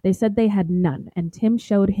 They said they had none, and Tim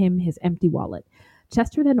showed him his empty wallet.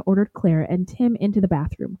 Chester then ordered Claire and Tim into the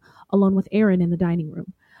bathroom, alone with Erin in the dining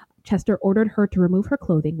room. Chester ordered her to remove her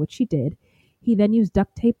clothing, which she did. He then used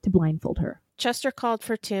duct tape to blindfold her. Chester called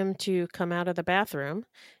for Tim to come out of the bathroom,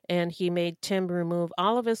 and he made Tim remove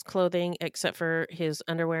all of his clothing except for his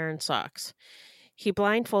underwear and socks. He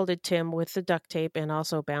blindfolded Tim with the duct tape and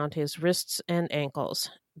also bound his wrists and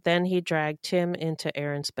ankles. Then he dragged Tim into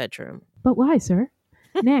Erin's bedroom. But why, sir?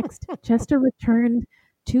 Next, Chester returned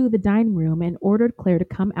to the dining room and ordered Claire to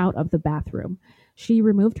come out of the bathroom. She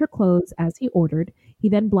removed her clothes as he ordered. He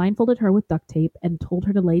then blindfolded her with duct tape and told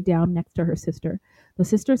her to lay down next to her sister. The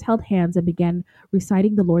sisters held hands and began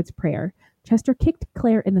reciting the Lord's Prayer. Chester kicked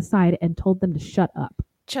Claire in the side and told them to shut up.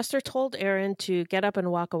 Chester told Erin to get up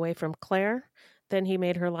and walk away from Claire. Then he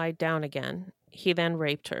made her lie down again. He then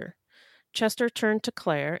raped her. Chester turned to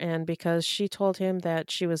Claire, and because she told him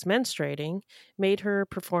that she was menstruating, made her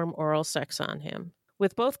perform oral sex on him.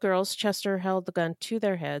 With both girls, Chester held the gun to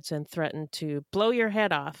their heads and threatened to blow your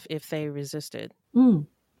head off if they resisted.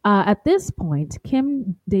 At this point,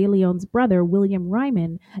 Kim De Leon's brother, William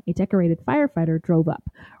Ryman, a decorated firefighter, drove up.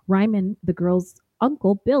 Ryman, the girls'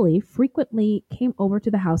 uncle, Billy, frequently came over to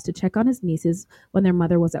the house to check on his nieces when their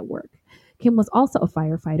mother was at work. Kim was also a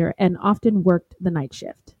firefighter and often worked the night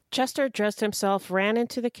shift. Chester dressed himself, ran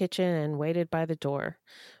into the kitchen, and waited by the door.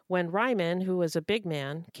 When Ryman, who was a big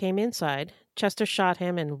man, came inside, Chester shot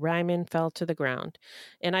him and Ryman fell to the ground.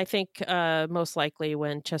 And I think most likely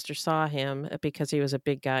when Chester saw him, because he was a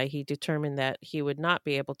big guy, he determined that he would not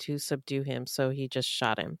be able to subdue him, so he just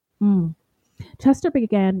shot him. Chester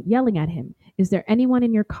began yelling at him, "Is there anyone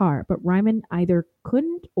in your car?" But Ryman either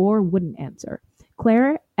couldn't or wouldn't answer.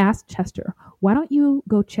 Claire asked Chester, "Why don't you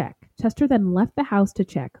go check?" Chester then left the house to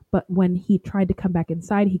check, but when he tried to come back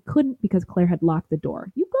inside, he couldn't because Claire had locked the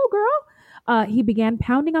door. "You go, girl." He began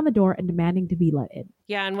pounding on the door and demanding to be let in.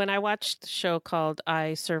 Yeah, and when I watched the show called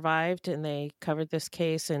I Survived, and they covered this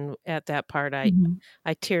case, and at that part, I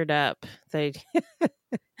teared up. They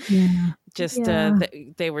Yeah. just Yeah.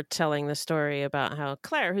 they were telling the story about how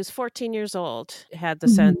Claire, who's 14 years old, had the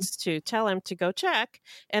Mhm. sense to tell him to go check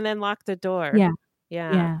and then lock the door. Yeah.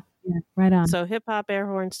 Yeah. Yeah. Right on. So hip hop air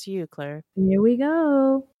horns to you, Claire. Here we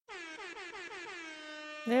go.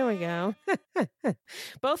 There we go.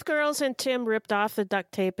 Both girls and Tim ripped off the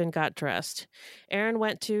duct tape and got dressed. Erin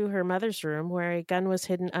went to her mother's room where a gun was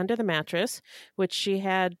hidden under the mattress, which she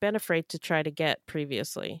had been afraid to try to get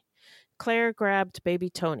previously. Claire grabbed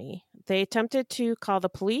baby Tony. They attempted to call the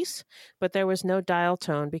police, but there was no dial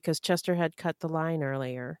tone because Chester had cut the line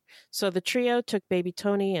earlier. So the trio took baby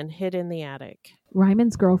Tony and hid in the attic.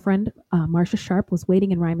 Ryman's girlfriend, Marcia Sharp, was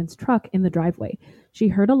waiting in Ryman's truck in the driveway. She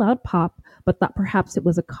heard a loud pop, but thought perhaps it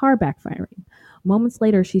was a car backfiring. Moments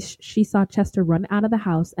later, she saw Chester run out of the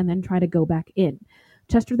house and then try to go back in.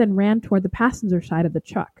 Chester then ran toward the passenger side of the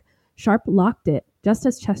truck. Sharp locked it just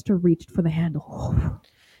as Chester reached for the handle.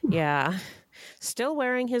 Yeah. Still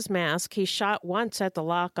wearing his mask, he shot once at the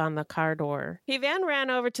lock on the car door. He then ran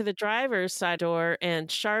over to the driver's side door, and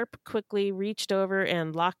Sharp quickly reached over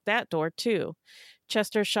and locked that door too.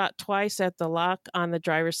 Chester shot twice at the lock on the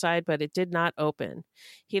driver's side, but it did not open.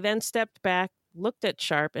 He then stepped back, looked at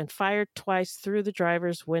Sharp, and fired twice through the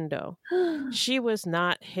driver's window. She was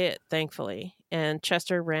not hit, thankfully, and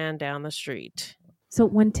Chester ran down the street. So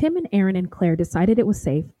when Tim and Erin and Claire decided it was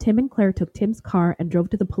safe, Tim and Claire took Tim's car and drove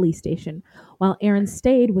to the police station, while Erin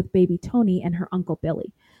stayed with baby Tony and her Uncle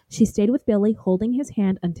Billy. She stayed with Billy, holding his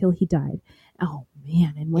hand until he died. Oh,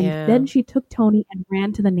 man. And then she took Tony and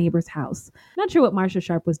ran to the neighbor's house. Not sure what Marcia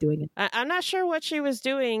Sharp was doing. I'm not sure what she was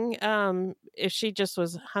doing, if she just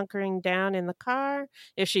was hunkering down in the car,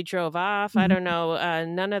 if she drove off. I don't know.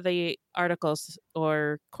 None of the articles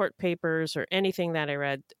or court papers or anything that I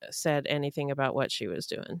read said anything about what she was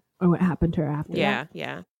doing. Or what happened to her after that.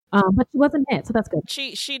 Yeah. But she wasn't hit, so that's good.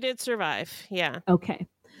 She did survive, yeah. Okay.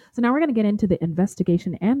 So now we're going to get into the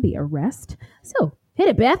investigation and the arrest. So, hit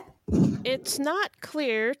it, Beth. It's not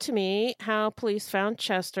clear to me how police found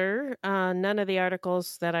Chester. None of the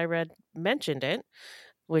articles that I read mentioned it,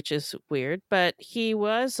 which is weird, but he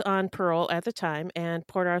was on parole at the time, and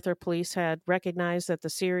Port Arthur police had recognized that the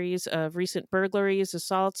series of recent burglaries,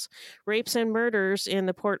 assaults, rapes, and murders in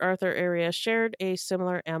the Port Arthur area shared a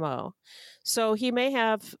similar MO. So he may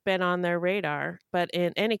have been on their radar, but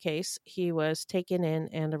in any case, he was taken in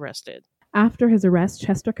and arrested. After his arrest,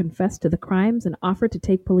 Chester confessed to the crimes and offered to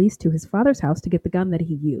take police to his father's house to get the gun that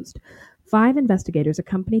he used. 5 investigators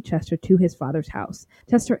accompanied Chester to his father's house.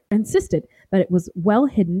 Chester insisted that it was well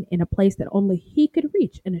hidden in a place that only he could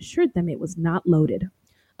reach and assured them it was not loaded.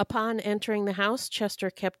 Upon entering the house, Chester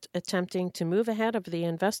kept attempting to move ahead of the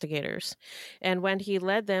investigators, and when he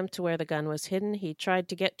led them to where the gun was hidden, he tried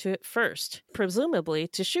to get to it first, presumably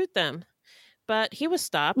to shoot them. But he was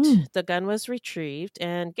stopped, the gun was retrieved,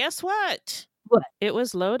 and guess what? What? It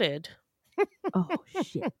was loaded. Oh,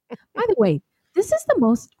 shit. By the way, this is the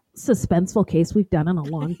most suspenseful case we've done in a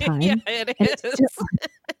long time. Yeah, it is. It's just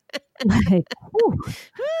like,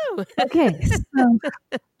 whew. Okay, so,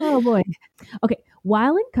 oh boy. Okay,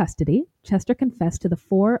 while in custody, Chester confessed to the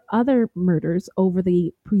 4 other murders over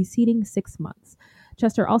the preceding 6 months.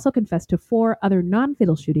 Chester also confessed to 4 other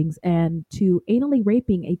non-fatal shootings and to anally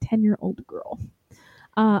raping a 10-year-old girl.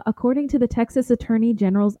 According to the Texas Attorney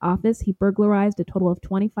General's office, he burglarized a total of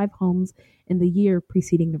 25 homes in the year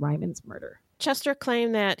preceding the Ryman's murder. Chester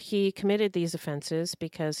claimed that he committed these offenses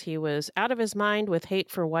because he was out of his mind with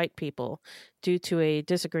hate for white people due to a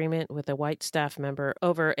disagreement with a white staff member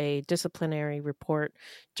over a disciplinary report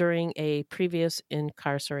during a previous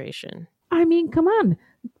incarceration. I mean, come on.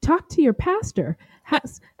 Talk to your pastor.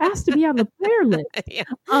 Asked to be on the prayer list. Yeah.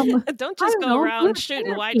 Don't just go around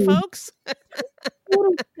shooting white folks.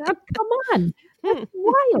 Come on. That's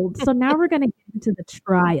wild. So now we're going to get into the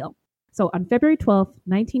trial. So on February 12th,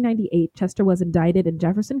 1998, Chester was indicted in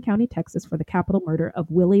Jefferson County, Texas for the capital murder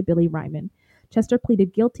of Willie Billy Ryman. Chester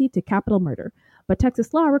pleaded guilty to capital murder, but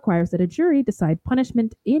Texas law requires that a jury decide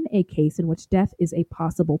punishment in a case in which death is a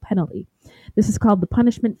possible penalty. This is called the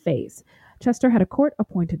punishment phase. Chester had a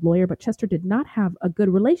court-appointed lawyer, but Chester did not have a good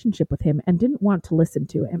relationship with him and didn't want to listen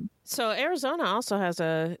to him. So Arizona also has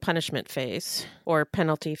a punishment phase or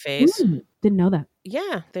penalty phase. Didn't know that.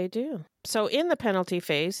 Yeah, they do. So in the penalty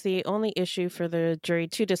phase, the only issue for the jury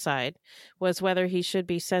to decide was whether he should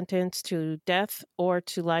be sentenced to death or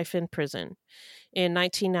to life in prison. In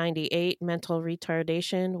 1998, mental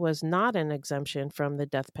retardation was not an exemption from the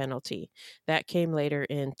death penalty. That came later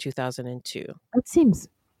in 2002. That seems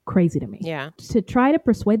crazy to me. Yeah. To try to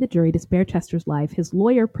persuade the jury to spare Chester's life, his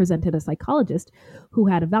lawyer presented a psychologist who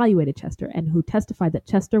had evaluated Chester and who testified that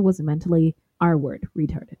Chester was mentally, R word,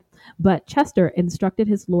 retarded. But Chester instructed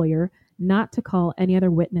his lawyer not to call any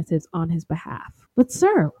other witnesses on his behalf. But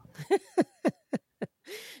sir,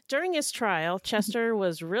 During his trial, Chester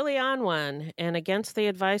was really on one, and against the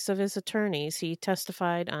advice of his attorneys, he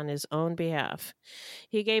testified on his own behalf.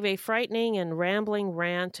 He gave a frightening and rambling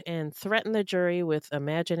rant and threatened the jury with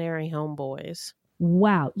imaginary homeboys.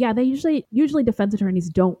 wow. Yeah, they usually defense attorneys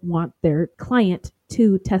don't want their client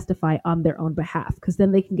to testify on their own behalf because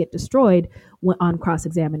then they can get destroyed on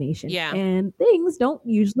cross-examination. Yeah. And things don't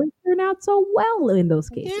usually turn out so well in those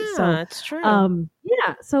cases. Yeah, So, it's true.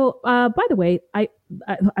 yeah. So, by the way, I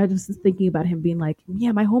was just thinking about him being like,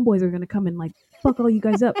 yeah, my homeboys are going to come and like fuck all you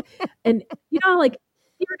guys up. And, like,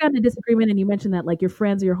 you ever got in a disagreement and you mentioned that like your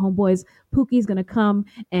friends or your homeboys, Pookie's going to come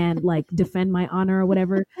and like defend my honor or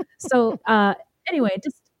whatever. So, anyway, it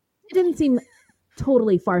didn't seem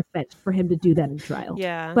totally far-fetched for him to do that in trial.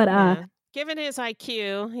 Yeah. But yeah. Given his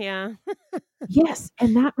IQ, yeah. yes,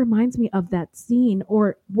 and that reminds me of that scene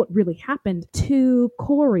or what really happened to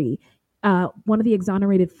Corey, one of the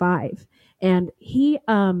exonerated 5. And he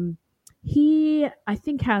I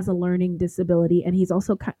think has a learning disability, and he's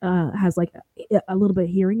also has like a little bit of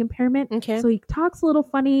hearing impairment. Okay. So he talks a little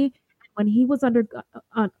funny. When he was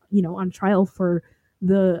on trial for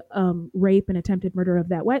the rape and attempted murder of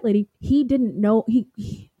that white lady, he didn't know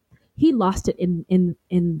he lost it in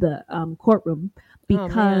the courtroom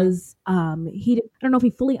because he didn't, I don't know if he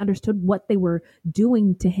fully understood what they were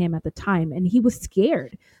doing to him at the time, and he was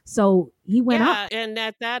scared. So he went up. And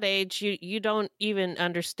at that age, you don't even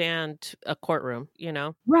understand a courtroom,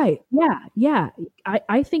 Right. Yeah.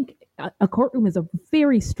 I think a courtroom is a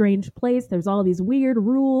very strange place. There's all these weird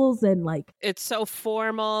rules and like it's so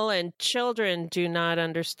formal, and children do not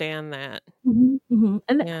understand that.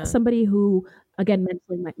 And somebody who again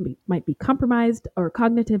mentally might be compromised or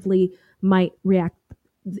cognitively might react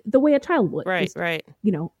the way a child would. Right, just, right.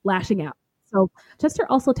 Lashing out. So Chester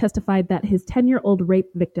also testified that his 10-year-old rape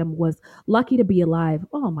victim was lucky to be alive.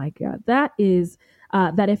 Oh my God. That is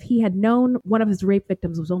that if he had known one of his rape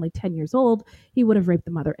victims was only 10 years old, he would have raped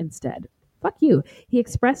the mother instead. Fuck you. He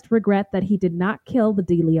expressed regret that he did not kill the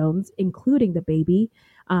DeLeons, including the baby.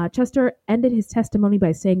 Chester ended his testimony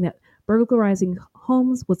by saying that burglarizing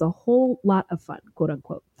homes was a whole lot of fun, quote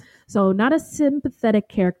unquote. So not a sympathetic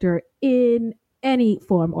character in any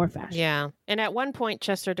form or fashion. Yeah. And at one point,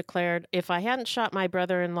 Chester declared, if I hadn't shot my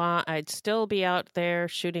brother-in-law, I'd still be out there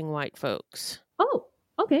shooting white folks. Oh,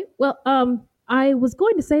 okay. Well, I was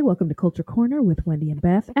going to say welcome to Culture Corner with Wendy and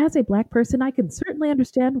Beth. As a Black person, I can certainly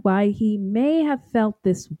understand why he may have felt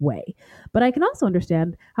this way. But I can also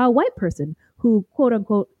understand how a white person who, quote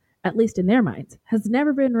unquote, at least in their minds, has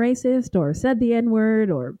never been racist or said the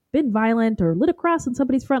N-word or been violent or lit a cross on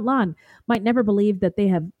somebody's front lawn might never believe that they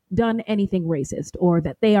have done anything racist or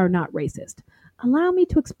that they are not racist. Allow me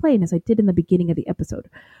to explain, as I did in the beginning of the episode.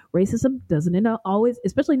 Racism doesn't always,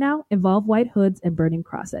 especially now, involve white hoods and burning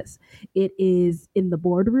crosses. It is in the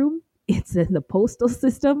boardroom. It's in the postal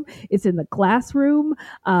system. It's in the classroom.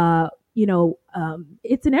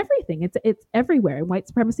 It's in everything. It's everywhere. And white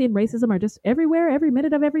supremacy and racism are just everywhere, every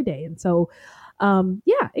minute of every day. And so,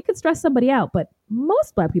 it could stress somebody out, but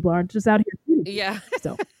most Black people aren't just out here shooting. Yeah.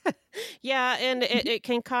 So. Yeah, and it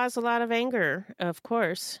can cause a lot of anger, of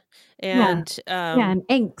course. And and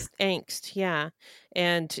angst. Angst, yeah.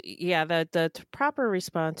 And the proper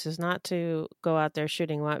response is not to go out there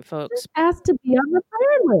shooting white folks. Asked to be on the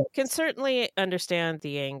fire list. Can certainly understand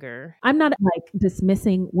the anger. I'm not like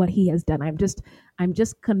dismissing what he has done. I'm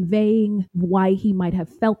just conveying why he might have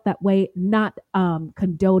felt that way, not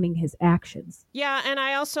condoning his actions. Yeah, and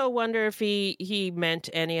I also wonder if he meant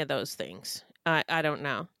any of those things. I don't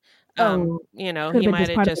know. He might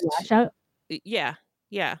have just lash out. Yeah.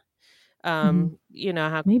 How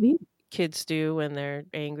maybe kids do when they're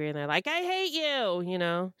angry and they're like, I hate you,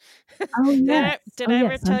 Oh, yes. Did I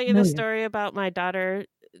ever tell you the story about my daughter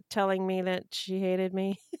telling me that she hated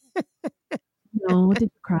me? No, did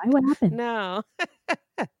you cry? What happened? No.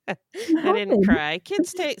 I didn't cry.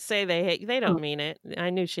 Kids say they hate you. They don't mean it. I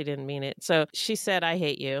knew she didn't mean it. So she said, I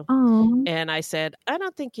hate you. Oh. And I said, I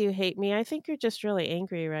don't think you hate me. I think you're just really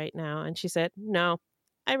angry right now. And she said, no,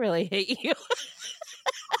 I really hate you.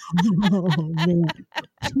 Oh, man.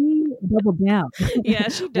 She doubled down. Yeah,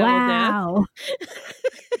 she doubled down.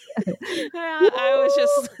 I was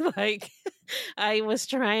just like, I was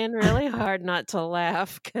trying really hard not to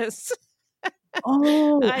laugh because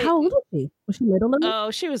Oh, I, how old was she? Was she little? Oh,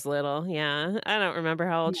 she was little. Yeah. I don't remember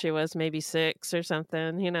how old she was, maybe 6 or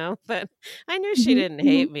something, but I knew she didn't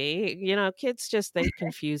hate me. Kids they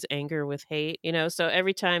confuse anger with hate, so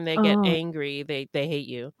every time they get Oh. angry, they hate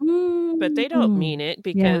you. Mm-hmm. But they don't mean it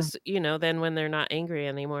Yeah. because, then when they're not angry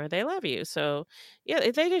anymore, they love you. So,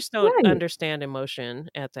 yeah, they just don't Right. understand emotion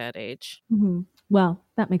at that age. Mm-hmm. Well,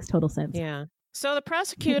 that makes total sense. Yeah. So the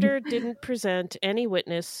prosecutor didn't present any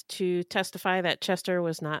witness to testify that Chester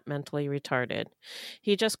was not mentally retarded.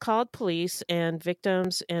 He just called police and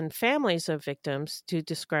victims and families of victims to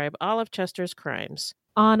describe all of Chester's crimes.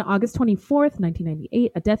 On August 24th,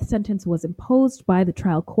 1998, a death sentence was imposed by the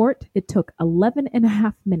trial court. It took 11 and a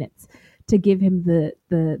half minutes to give him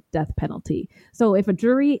the death penalty. So if a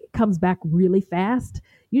jury comes back really fast,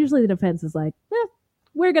 usually the defense is like,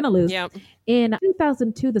 we're going to lose. Yep. In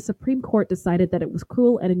 2002, the Supreme Court decided that it was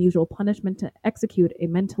cruel and unusual punishment to execute a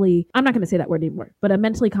mentally, I'm not going to say that word anymore, but a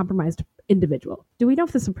mentally compromised individual. Do we know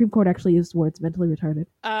if the Supreme Court actually used words mentally retarded?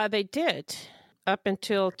 They did up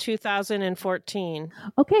until 2014.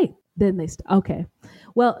 Okay. Then okay.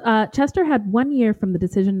 Well, Chester had 1 year from the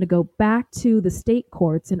decision to go back to the state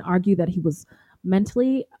courts and argue that he was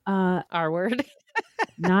mentally our word.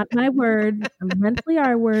 Not my word, mentally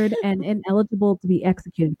our word, and ineligible to be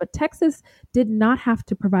executed. But Texas did not have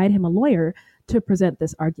to provide him a lawyer to present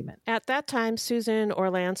this argument. At that time, Susan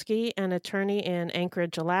Orlansky, an attorney in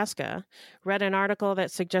Anchorage, Alaska, read an article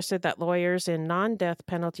that suggested that lawyers in non-death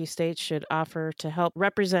penalty states should offer to help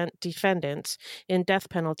represent defendants in death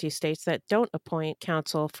penalty states that don't appoint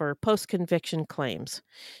counsel for post-conviction claims.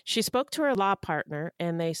 She spoke to her law partner,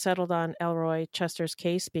 and they settled on Elroy Chester's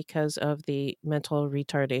case because of the mental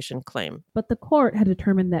retardation claim. But the court had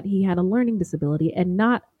determined that he had a learning disability and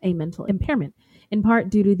not a mental impairment, in part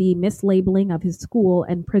due to the mislabeling of his school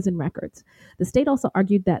and prison records. The state also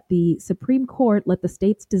argued that the Supreme Court let the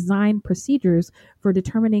states design procedures for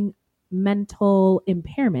determining mental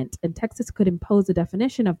impairment, and Texas could impose a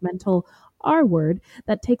definition of mental R word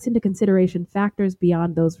that takes into consideration factors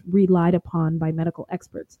beyond those relied upon by medical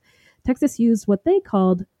experts. Texas used what they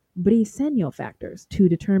called Briseño factors to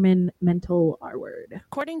determine mental R word.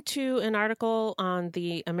 According to an article on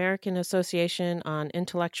the American Association on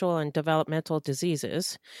Intellectual and Developmental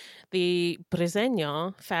Diseases, the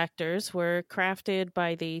Briseño factors were crafted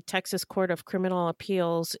by the Texas Court of Criminal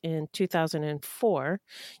Appeals in 2004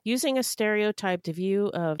 using a stereotyped view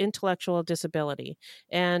of intellectual disability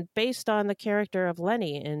and based on the character of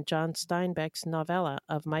Lenny in John Steinbeck's novella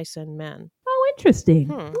of Mice and Men. Oh, interesting.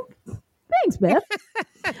 Thanks, Beth.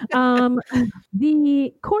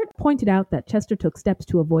 The court pointed out that Chester took steps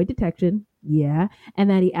to avoid detection, and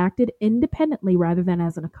that he acted independently rather than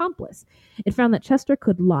as an accomplice. It found that Chester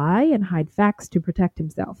could lie and hide facts to protect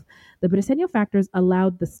himself. The Briseño factors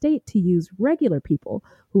allowed the state to use regular people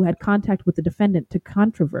who had contact with the defendant to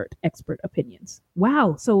controvert expert opinions.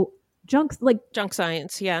 Wow. So junk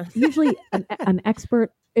science, yeah. Usually an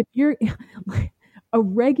expert, if you're a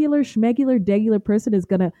regular schmegular degular person is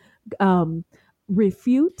going to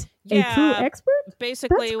refute a true expert?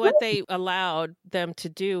 Basically, what they allowed them to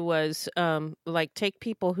do was take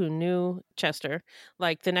people who knew Chester,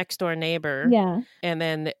 like the next door neighbor, and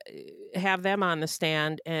then have them on the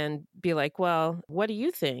stand and be like, well, what do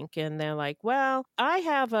you think? And they're like, well, I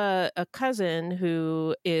have a cousin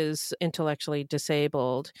who is intellectually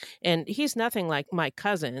disabled, and he's nothing like my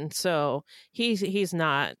cousin, so he's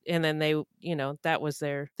not. And then they, that was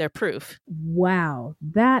their proof. Wow,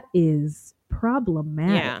 that is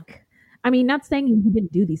problematic. Yeah. I mean, not saying he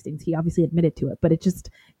didn't do these things. He obviously admitted to it, but it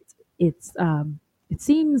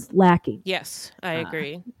seems lacking. Yes, I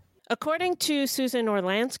agree. According to Susan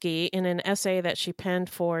Orlansky, in an essay that she penned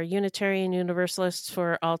for Unitarian Universalists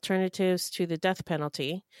for Alternatives to the Death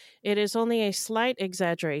Penalty, it is only a slight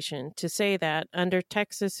exaggeration to say that, under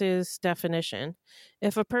Texas's definition,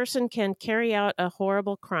 if a person can carry out a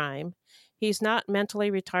horrible crime, he's not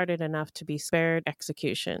mentally retarded enough to be spared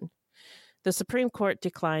execution. The Supreme Court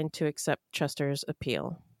declined to accept Chester's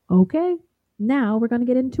appeal. Okay, now we're going to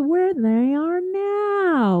get into where they are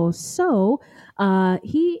now. So,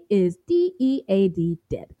 he is DEAD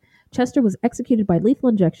dead. Chester was executed by lethal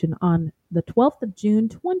injection on the 12th of June,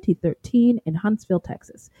 2013 in Huntsville,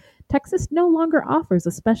 Texas. Texas no longer offers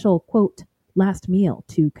a special, quote, last meal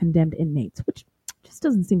to condemned inmates, which just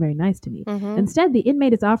doesn't seem very nice to me. Mm-hmm. Instead, the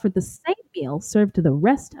inmate is offered the same meal served to the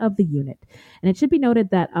rest of the unit. And it should be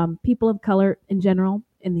noted that people of color in general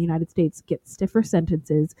in the United States get stiffer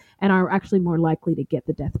sentences and are actually more likely to get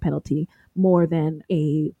the death penalty more than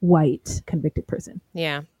a white convicted person.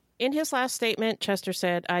 Yeah. In his last statement, Chester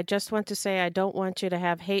said, "I just want to say I don't want you to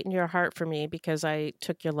have hate in your heart for me because I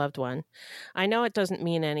took your loved one. I know it doesn't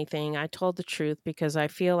mean anything. I told the truth because I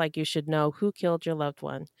feel like you should know who killed your loved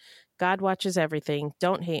one. God watches everything.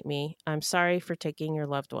 Don't hate me. I'm sorry for taking your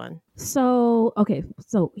loved one." So, okay,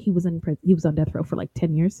 so he was in prison. He was on death row for like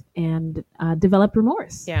 10 years and developed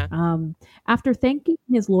remorse. Yeah. After thanking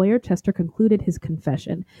his lawyer, Chester concluded his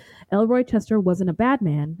confession. Elroy Chester wasn't a bad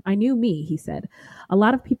man. I knew me, he said. A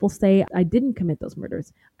lot of people say I didn't commit those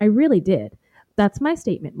murders. I really did. That's my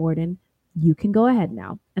statement, Morden. You can go ahead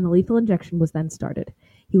now. And the lethal injection was then started.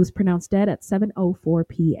 He was pronounced dead at 7:04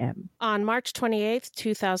 p.m. On March 28,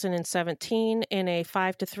 2017, in a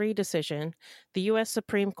 5-3 decision, the U.S.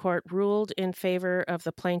 Supreme Court ruled in favor of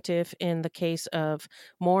the plaintiff in the case of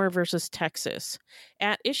Moore versus Texas.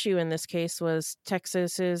 At issue in this case was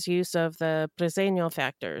Texas's use of the Breseño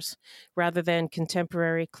factors rather than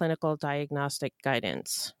contemporary clinical diagnostic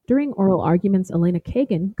guidance. During oral arguments, Elena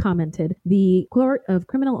Kagan commented, "The Court of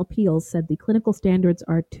Criminal Appeals said the clinical standards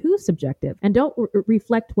are too subjective and don't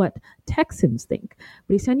reflect what Texans think.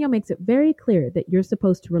 Breseño makes it very clear that you're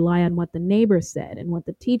supposed to rely on what the neighbor said and what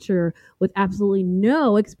the teacher with absolutely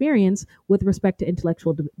no experience with respect to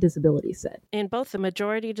intellectual disability said." In both the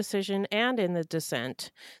majority decision and in the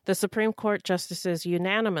dissent, the Supreme Court justices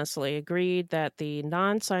unanimously agreed that the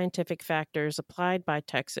non-scientific factors applied by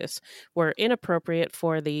Texas were inappropriate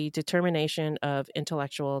for the determination of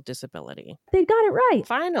intellectual disability. They got it right.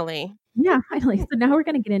 Finally. Yeah, finally. So now we're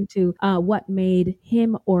going to get into what made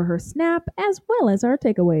him or her snap, as well as our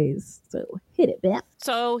takeaways. So hit it, Beth.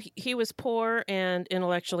 So he was poor and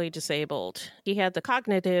intellectually disabled. He had the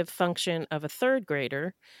cognitive function of a third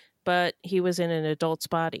grader, but he was in an adult's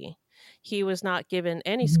body. He was not given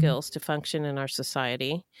any skills to function in our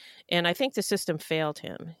society, and I think the system failed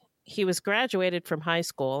him. He was graduated from high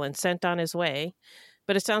school and sent on his way,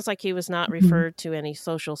 but it sounds like he was not referred to any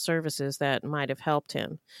social services that might have helped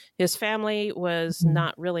him. His family was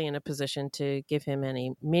not really in a position to give him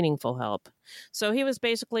any meaningful help. So he was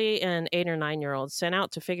basically an 8 or 9-year-old sent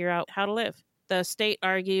out to figure out how to live. The state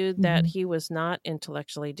argued that he was not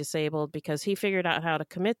intellectually disabled because he figured out how to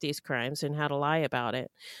commit these crimes and how to lie about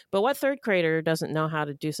it. But what third grader doesn't know how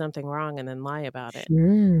to do something wrong and then lie about it?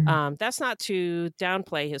 Sure. That's not to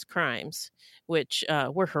downplay his crimes, which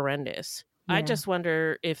were horrendous. Yeah. I just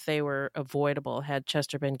wonder if they were avoidable had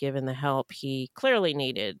Chester been given the help he clearly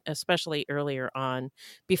needed, especially earlier on,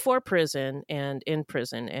 before prison and in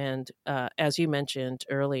prison, and as you mentioned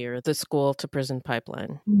earlier, the school to prison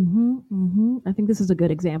pipeline. I think this is a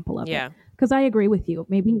good example of Yeah. it. Because I agree with you.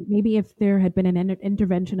 Maybe if there had been an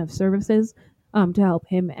intervention of services to help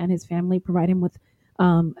him and his family, provide him with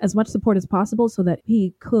as much support as possible so that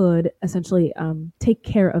he could essentially take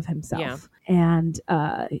care of himself. Yeah. And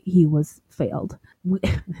he was failed.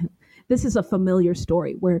 This is a familiar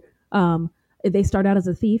story where they start out as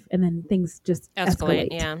a thief and then things just escalate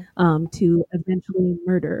to eventually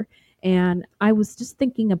murder. And I was just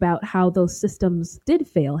thinking about how those systems did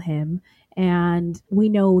fail him. And we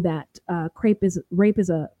know that crepes.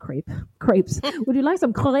 Would you like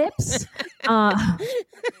some crepes?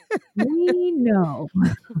 We know.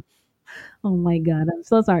 Oh my God, I'm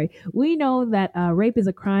so sorry. We know that rape is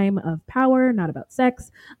a crime of power, not about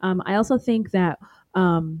sex. I also think that,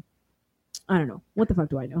 I don't know. What the fuck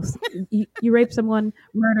do I know? You rape someone,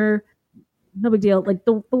 murder, no big deal. Like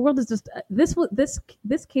the world is just, this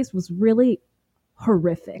case was really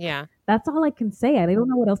horrific. Yeah. That's all I can say. I don't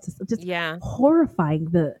know what else to say. Just horrifying,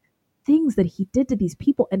 the things that he did to these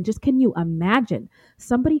people. And just, can you imagine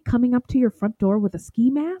somebody coming up to your front door with a ski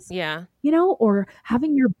mask? Yeah. You know, or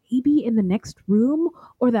having your baby in the next room,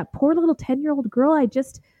 or that poor little 10-year-old girl. I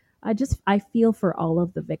feel for all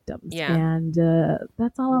of the victims. Yeah. And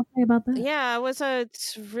that's all I'll say about that. Yeah, it was a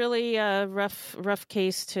really rough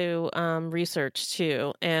case to research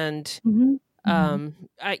too. And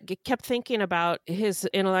I kept thinking about his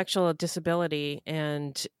intellectual disability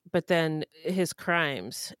but then his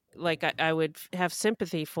crimes. Like I would have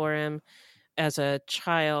sympathy for him as a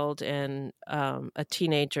child and a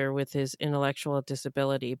teenager with his intellectual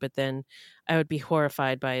disability, but then I would be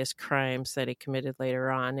horrified by his crimes that he committed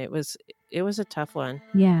later on. It was a tough one.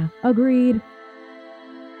 Yeah, agreed.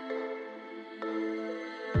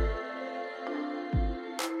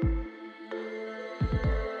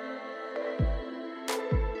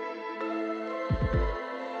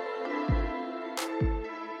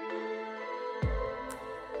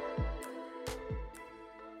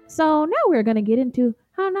 So now we're going to get into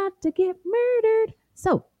how not to get murdered.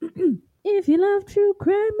 So if you love true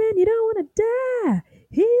crime and you don't want to die,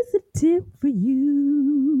 here's a tip for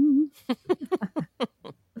you.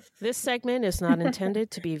 This segment is not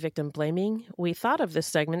intended to be victim blaming. We thought of this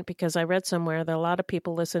segment because I read somewhere that a lot of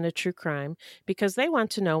people listen to true crime because they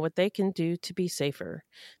want to know what they can do to be safer.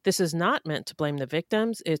 This is not meant to blame the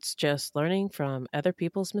victims, it's just learning from other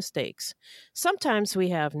people's mistakes. Sometimes we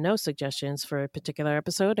have no suggestions for a particular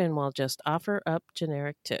episode and we'll just offer up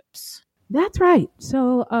generic tips. That's right.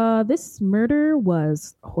 So this murder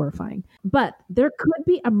was horrifying, but there could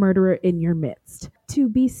be a murderer in your midst. To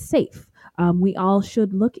be safe, we all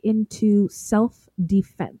should look into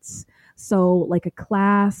self-defense. So like a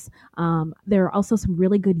class, there are also some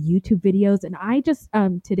really good YouTube videos. And I just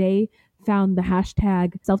today found the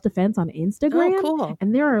hashtag self-defense on Instagram. Oh, cool.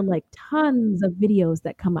 And there are like tons of videos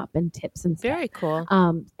that come up and tips and stuff. Very cool.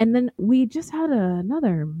 And then we just had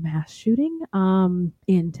another mass shooting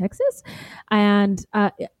in Texas. And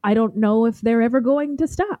I don't know if they're ever going to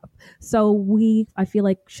stop. So I feel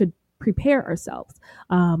like, should prepare ourselves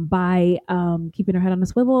by keeping our head on a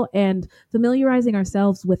swivel and familiarizing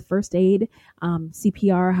ourselves with first aid,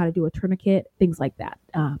 CPR, how to do a tourniquet, things like that.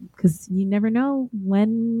 Because you never know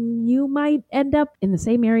when you might end up in the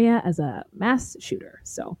same area as a mass shooter.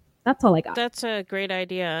 So that's all I got. That's a great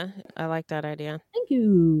idea. I like that idea. Thank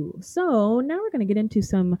you. So now we're going to get into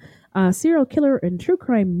some serial killer and true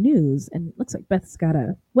crime news. And it looks like Beth's got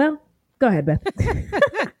well, go ahead, Beth.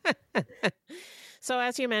 So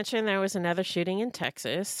as you mentioned, there was another shooting in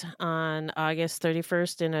Texas on August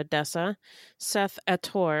 31st in Odessa. Seth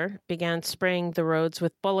Ator began spraying the roads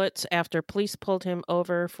with bullets after police pulled him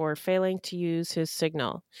over for failing to use his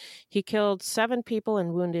signal. He killed 7 people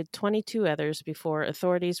and wounded 22 others before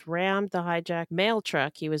authorities rammed the hijacked mail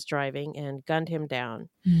truck he was driving and gunned him down.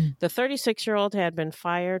 The 36-year-old had been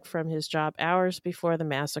fired from his job hours before the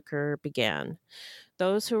massacre began.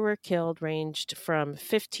 Those who were killed ranged from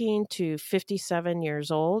 15 to 57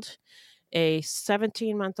 years old. A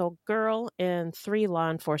 17-month-old girl and 3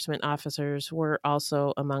 law enforcement officers were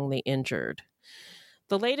also among the injured.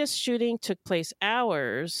 The latest shooting took place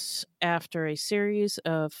hours after a series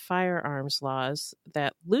of firearms laws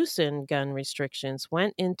that loosened gun restrictions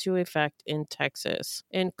went into effect in Texas.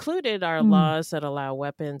 Included are laws that allow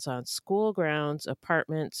weapons on school grounds,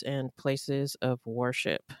 apartments, and places of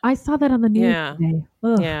worship. I saw that on the news today.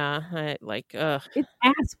 Ugh. Yeah, It's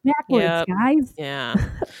ass backwards, guys. Yeah.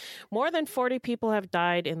 More than 40 people have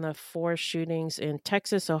died in the 4 shootings in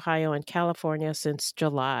Texas, Ohio, and California since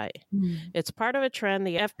July. It's part of a trend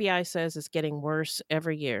the FBI says is getting worse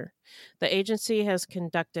every year. The agency has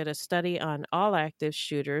conducted a study on all active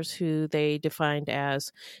shooters who they defined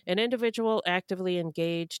as an individual actively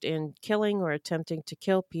engaged in killing or attempting to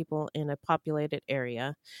kill people in a populated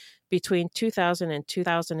area between 2000 and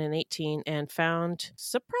 2018 and found,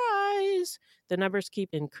 surprise, the numbers keep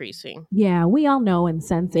increasing. Yeah, we all know and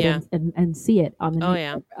sense it and see it on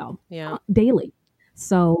the news daily.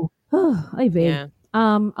 So,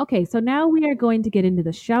 okay, so now we are going to get into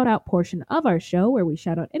the shout out portion of our show where we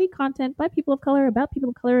shout out any content by people of color, about people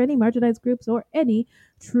of color, any marginalized groups, or any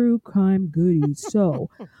true crime goodies. So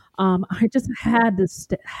I just had to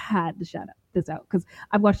shout out this out because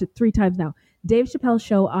I've watched it 3 times now. Dave Chappelle's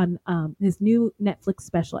show on his new Netflix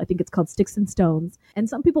special. I think it's called Sticks and Stones. And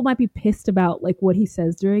some people might be pissed about like what he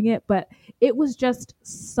says during it, but it was just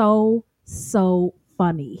so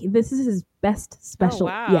funny. This is his best special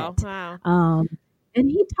yet. Wow. And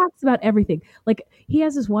he talks about everything. Like he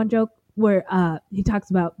has this one joke where he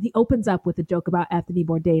opens up with a joke about Anthony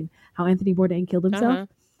Bourdain, how Anthony Bourdain killed himself.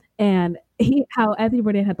 And how Anthony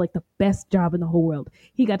Bourdain had like the best job in the whole world.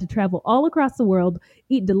 He got to travel all across the world,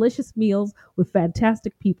 eat delicious meals with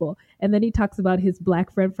fantastic people. And then he talks about his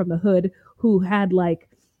black friend from the hood who had like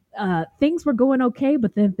things were going okay,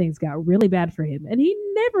 but then things got really bad for him. And he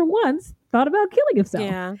never once thought about killing himself.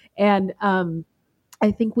 Yeah. And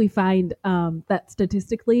I think we find that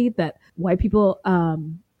statistically that white people,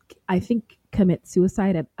 I think, commit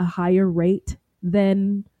suicide at a higher rate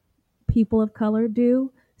than people of color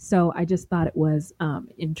do. So I just thought it was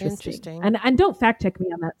interesting. And don't fact check me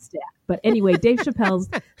on that stat. But anyway, Dave Chappelle's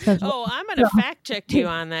special. Oh, I'm going to fact check you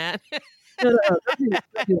on that. No, don't do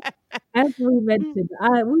that. As we mentioned,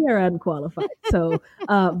 we are unqualified. So,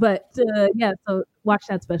 so watch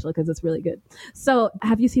that special because it's really good. So,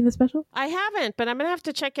 have you seen the special? I haven't, but I'm going to have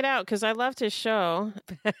to check it out because I loved his show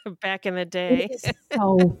back in the day. It is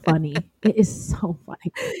so funny. It is so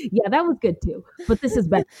funny. Yeah, that was good too. But this is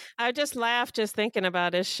better. I just laughed just thinking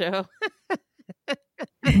about his show.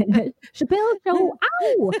 Chappelle show.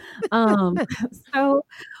 Ow! So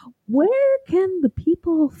where can the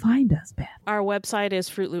people find us, Beth? Our website is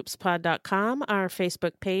fruitloopspod.com. Our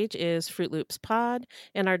Facebook page is Fruit Loops Pod,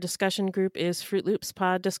 and our discussion group is Fruit Loops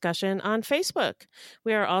Pod Discussion on Facebook.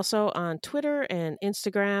 We are also on Twitter and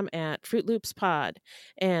Instagram at Fruit Loops Pod,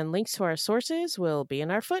 and links to our sources will be in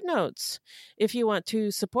our footnotes. If you want to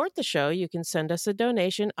support the show, you can send us a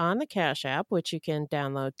donation on the Cash App, which you can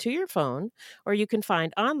download to your phone, or you can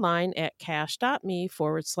find online at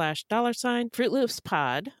cash.me/$Fruit Loops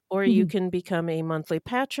Pod, or you can become a monthly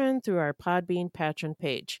patron through our Podbean patron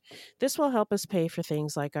page. This will help us pay for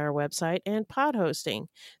things like our website and pod hosting.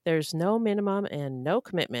 There's no minimum and no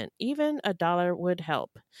commitment. Even $1 would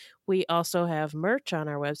help. We also have merch on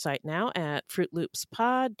our website now at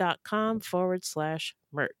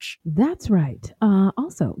fruitloopspod.com/merch. That's right.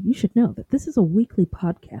 Also, you should know that this is a weekly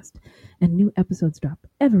podcast and new episodes drop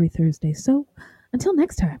every Thursday. So until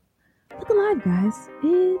next time, look alive, guys.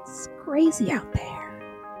 It's crazy out there.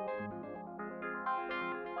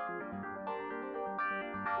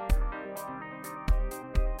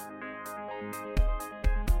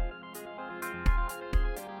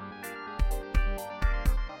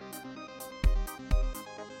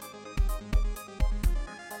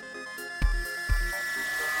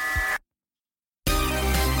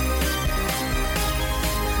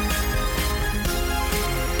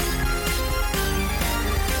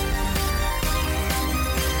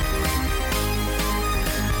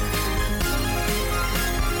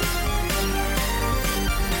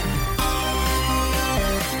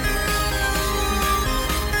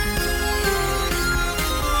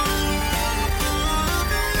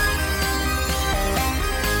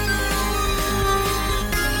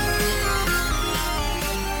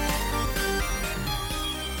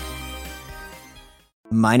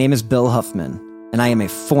 My name is Bill Huffman, and I am a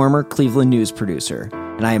former Cleveland news producer,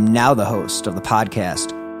 and I am now the host of the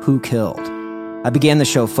podcast, Who Killed? I began the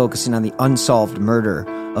show focusing on the unsolved murder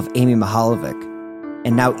of Amy Mihaljevic,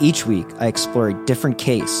 and now each week I explore a different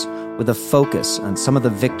case with a focus on some of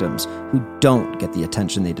the victims who don't get the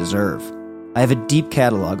attention they deserve. I have a deep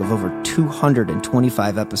catalog of over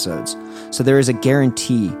 225 episodes, so there is a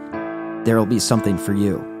guarantee there will be something for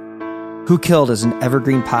you. Who Killed is an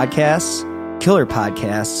evergreen podcast, killer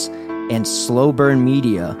podcasts, and slow burn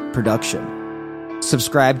media production.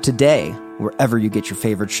 Subscribe today wherever you get your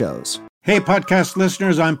favorite shows. Hey, podcast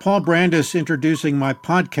listeners, I'm Paul Brandis introducing my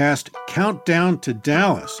podcast, Countdown to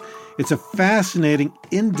Dallas. It's a fascinating,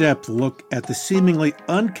 in-depth look at the seemingly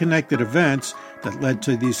unconnected events that led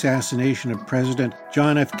to the assassination of President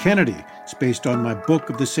John F. Kennedy. It's based on my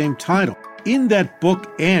book of the same title. In that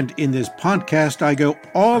book and in this podcast, I go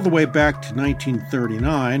all the way back to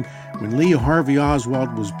 1939, when Lee Harvey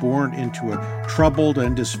Oswald was born into a troubled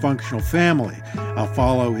and dysfunctional family. I'll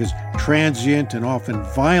follow his transient and often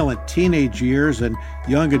violent teenage years and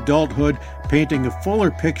young adulthood, painting a fuller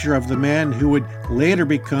picture of the man who would later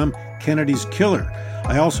become Kennedy's killer.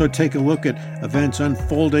 I also take a look at events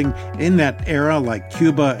unfolding in that era, like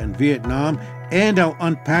Cuba and Vietnam, and I'll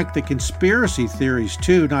unpack the conspiracy theories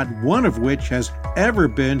too, not one of which has ever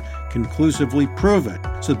been conclusively proven.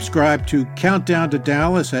 Subscribe to Countdown to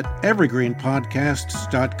Dallas at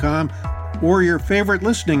evergreenpodcasts.com or your favorite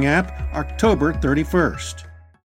listening app, October 31st.